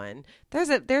have one. There's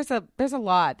a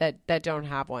lot that don't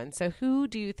have one. So who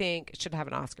do you think should have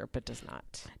an Oscar but does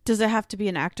not? Does it have to be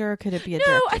an actor or could it be a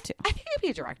director too? I think it'd be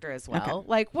a director as well. Okay.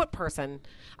 Like what person?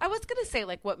 I was gonna say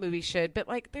like what movie should, but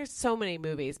like there's so many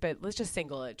movies. But let's just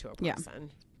single it to a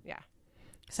person. Yeah.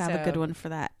 So I have a good one for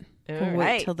that. We'll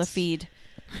wait till the feed.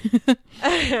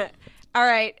 All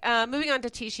right, moving on to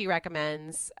Tishy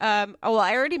Recommends. I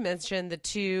already mentioned the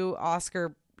 2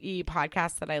 Oscar-y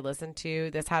podcasts that I listen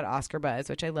to. This had Oscar Buzz,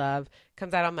 which I love.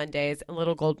 Comes out on Mondays. And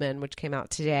Little Gold Men, which came out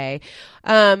today.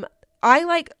 I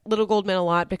like Little Gold Men a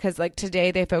lot because like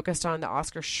today they focused on the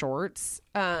Oscar shorts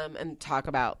and talk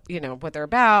about, you know, what they're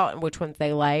about and which ones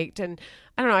they liked. And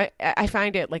I don't know, I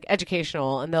find it like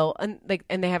educational and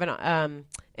they have an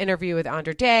interview with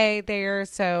Andra Day there.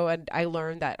 So, and I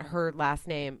learned that her last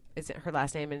name isn't her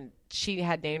last name and she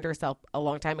had named herself a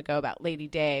long time ago about Lady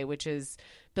Day, which is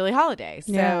Billie Holiday.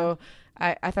 So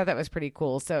I thought that was pretty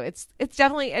cool. So it's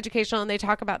definitely educational and they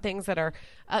talk about things that are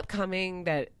upcoming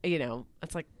that, you know,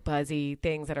 it's like buzzy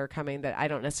things that are coming that I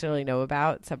don't necessarily know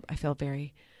about. So I feel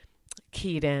very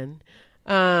keyed in.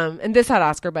 And This Had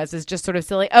Oscar Buzz is just sort of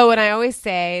silly. Oh, and I always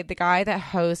say the guy that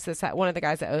hosts this, one of the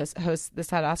guys that hosts This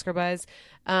Had Oscar Buzz,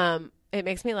 it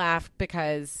makes me laugh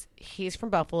because he's from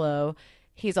Buffalo.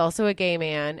 He's also a gay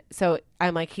man. So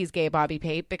I'm like, he's gay Bobby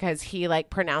Pape because he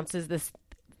like pronounces this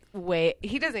way.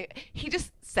 He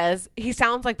just says, he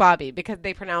sounds like Bobby because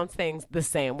they pronounce things the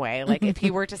same way. Like if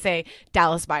he were to say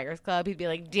Dallas Buyers Club, he'd be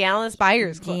like Dallas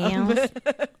Buyers Club.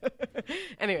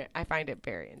 Anyway, I find it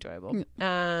very enjoyable.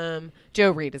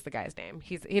 Joe Reed is the guy's name.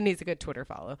 He needs a good Twitter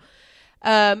follow.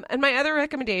 And my other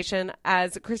recommendation,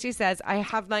 as Christy says, I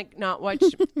have like not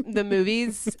watched the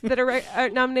movies that are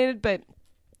nominated, but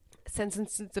Sense and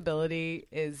Sensibility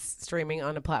is streaming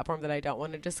on a platform that I don't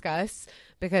want to discuss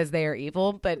because they are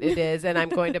evil, but it is, and I'm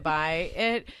going to buy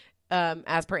it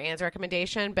as per Anne's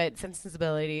recommendation. But Sense and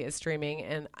Sensibility is streaming,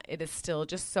 and it is still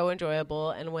just so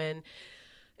enjoyable. And when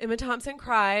Emma Thompson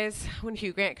cries, when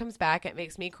Hugh Grant comes back, it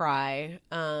makes me cry.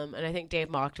 And I think Dave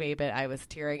mocked me, but I was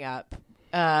tearing up.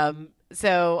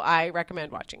 So I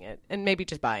recommend watching it and maybe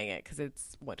just buying it because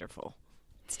it's wonderful.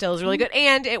 Still is really good.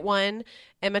 And it won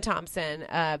Emma Thompson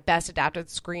Best Adapted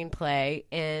Screenplay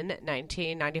in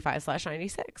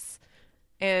 1995/96.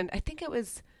 And I think it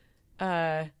was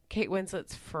Kate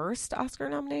Winslet's first Oscar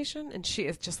nomination. And she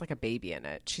is just like a baby in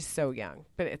it. She's so young,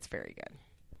 but it's very good.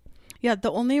 Yeah,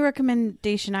 the only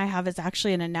recommendation I have is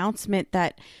actually an announcement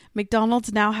that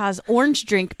McDonald's now has orange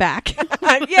drink back.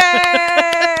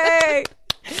 Yay!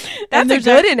 That's a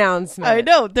good announcement. I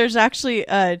know. There's actually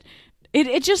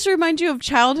It just reminds you of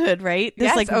childhood, right?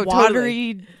 This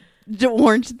watery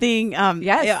orange thing.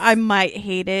 Yes. I might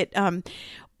hate it.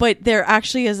 But there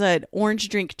actually is an orange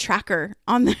drink tracker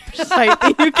on their site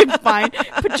that you can find.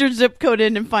 Put your zip code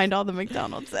in and find all the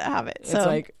McDonald's that have it. So it's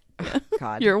like,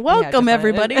 God, you're welcome,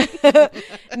 everybody.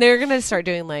 And they're gonna start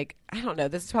doing like, I don't know,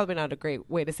 this is probably not a great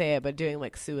way to say it, but doing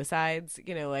like suicides,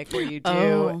 you know, like where you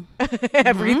do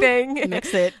everything.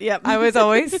 Mix it. Yep. I was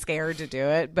always scared to do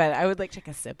it, but I would like take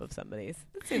a sip of somebody's.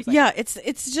 It like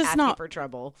it's just not for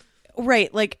trouble,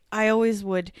 right? Like I always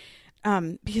would.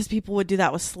 Because people would do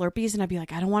that with Slurpees and I'd be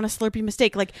like, I don't want a Slurpee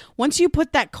mistake. Like once you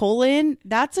put that cola in,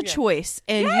 that's a choice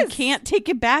and you can't take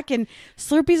it back. And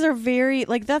Slurpees are very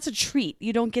like, that's a treat.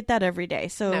 You don't get that every day.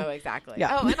 So no, exactly.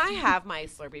 Yeah. Oh, and I have my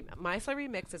Slurpee. My Slurpee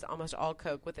mix is almost all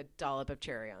Coke with a dollop of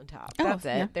cherry on top. That's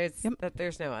it. Yeah.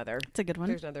 There's no other. It's a good one.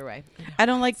 There's no other way. I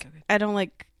don't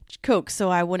like Coke,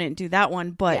 so I wouldn't do that one.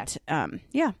 But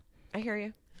yeah. I hear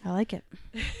you. I like it.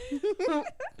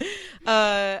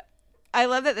 I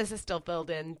love that this is still filled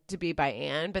in to be by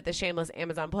Anne, but the shameless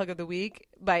Amazon plug of the week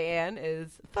by Anne is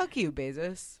fuck you,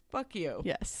 Bezos. Fuck you.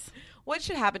 Yes. What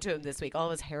should happen to him this week? All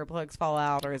of his hair plugs fall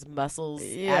out or his muscles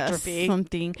atrophy?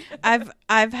 Something.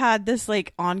 I've had this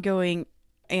like ongoing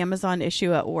Amazon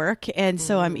issue at work, and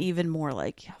so I'm even more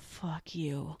like, yeah, fuck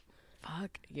you.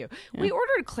 Fuck you. We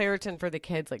ordered Claritin for the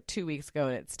kids like 2 weeks ago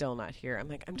and it's still not here. I'm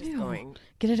like, I'm just going.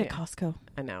 Get it at Costco.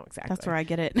 I know, exactly. That's where I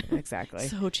get it. Exactly.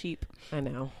 So cheap. I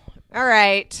know. All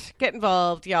right. Get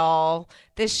involved, y'all.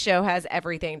 This show has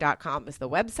everything.com is the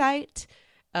website.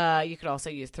 You could also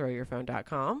use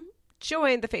throwyourphone.com.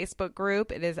 Join the Facebook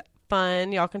group. It is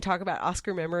fun. Y'all can talk about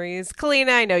Oscar memories. Kalina,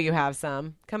 I know you have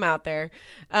some. Come out there.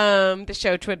 The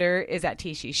show Twitter is at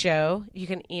Tishi Show. You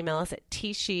can email us at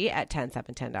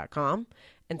tishi@10710.com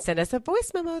and send us a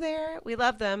voice memo there. We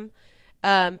love them.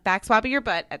 Back swabbing your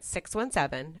butt at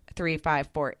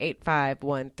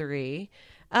 617-354-8513.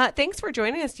 Thanks for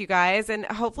joining us, you guys. And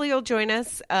hopefully you'll join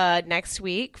us next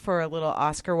week for a little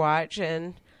Oscar watch.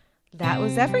 And that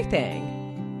was everything.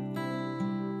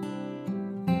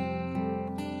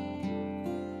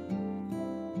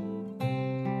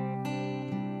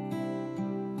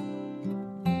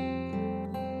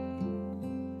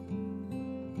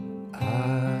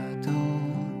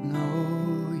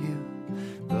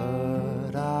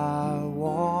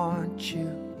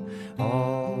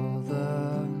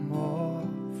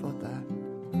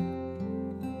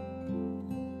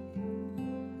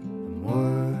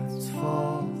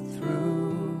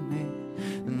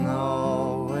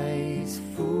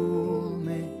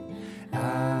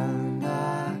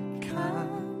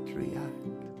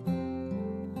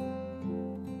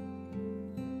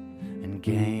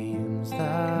 Games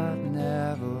that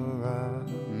never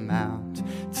amount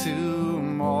to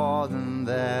more than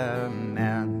they're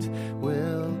meant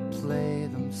will play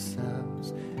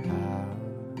themselves out.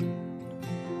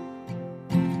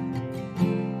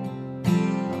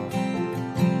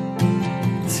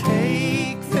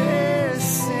 Take this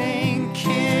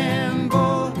sinking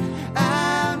boat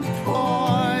and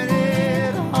port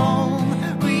it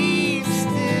home. We've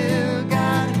still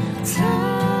got time.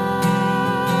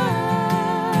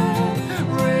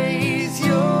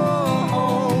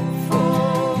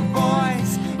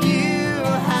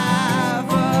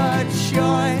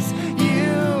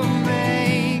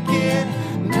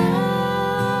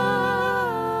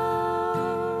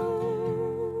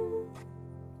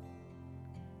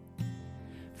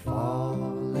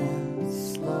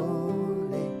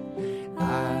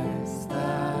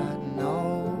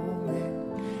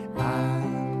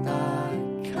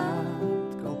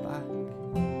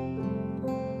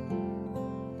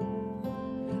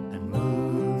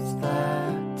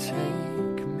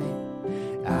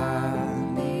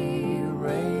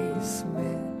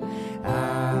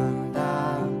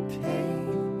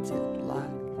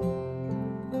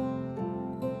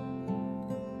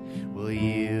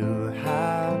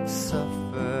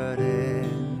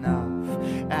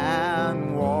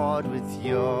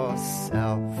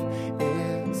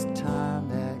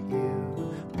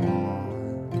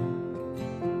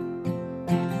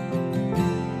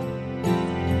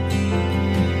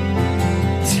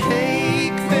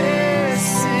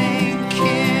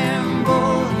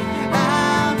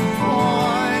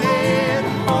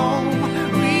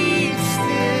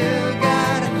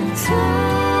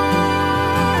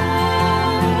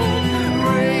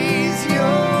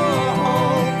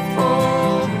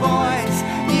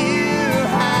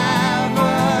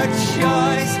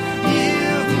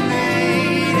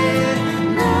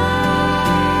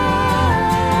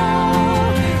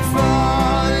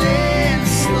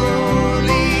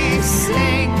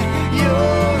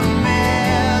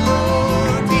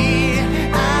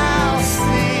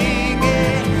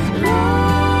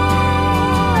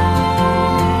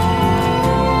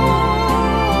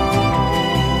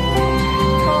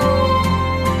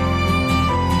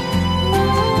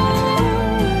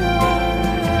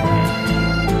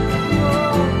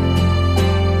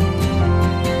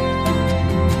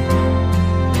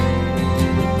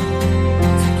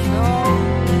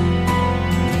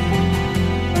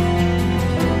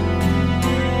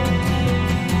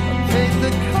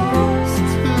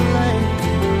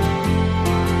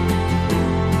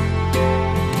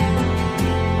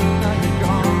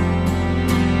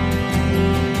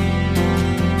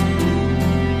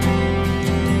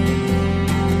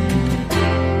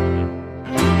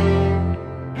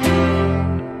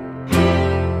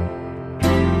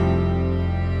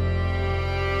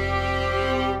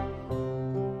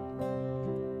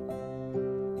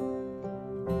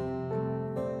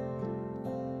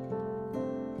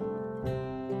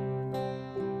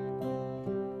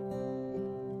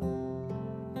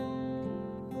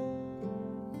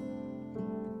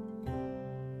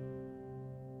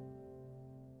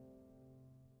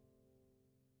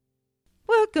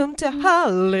 Welcome to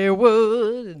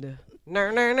Hollywood.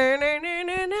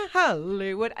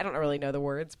 Hollywood. I don't really know the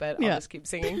words, but I'll just keep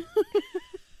singing.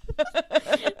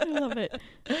 I love it.